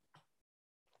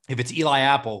 If it's Eli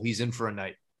Apple, he's in for a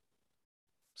night.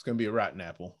 It's going to be a rotten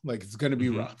apple. Like, it's going to be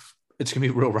rough. It's going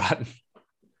to be real rotten.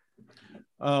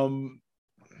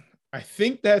 I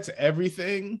think that's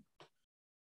everything.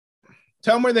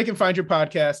 Tell them where they can find your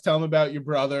podcast. Tell them about your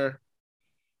brother.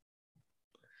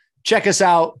 Check us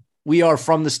out. We are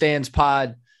From the Stands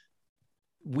Pod.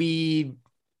 We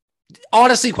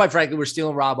honestly, quite frankly, we're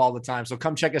stealing Rob all the time. So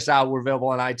come check us out. We're available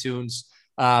on iTunes.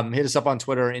 Hit us up on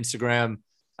Twitter or Instagram.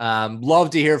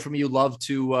 Love to hear from you. Love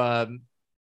to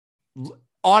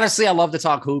Honestly, I love to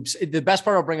talk hoops. The best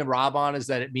part of bringing Rob on is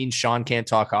that it means Sean can't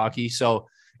talk hockey. So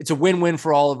it's a win-win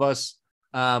for all of us.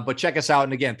 But check us out.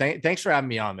 And again, thanks for having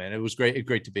me on, man. It was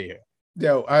great to be here.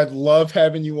 Yo, I love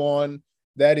having you on.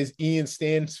 That is Ian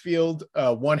Stansfield,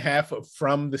 one half of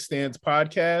From the Stands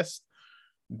podcast.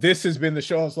 This has been the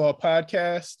Shaw's Law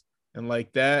podcast. And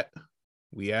like that,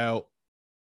 we out.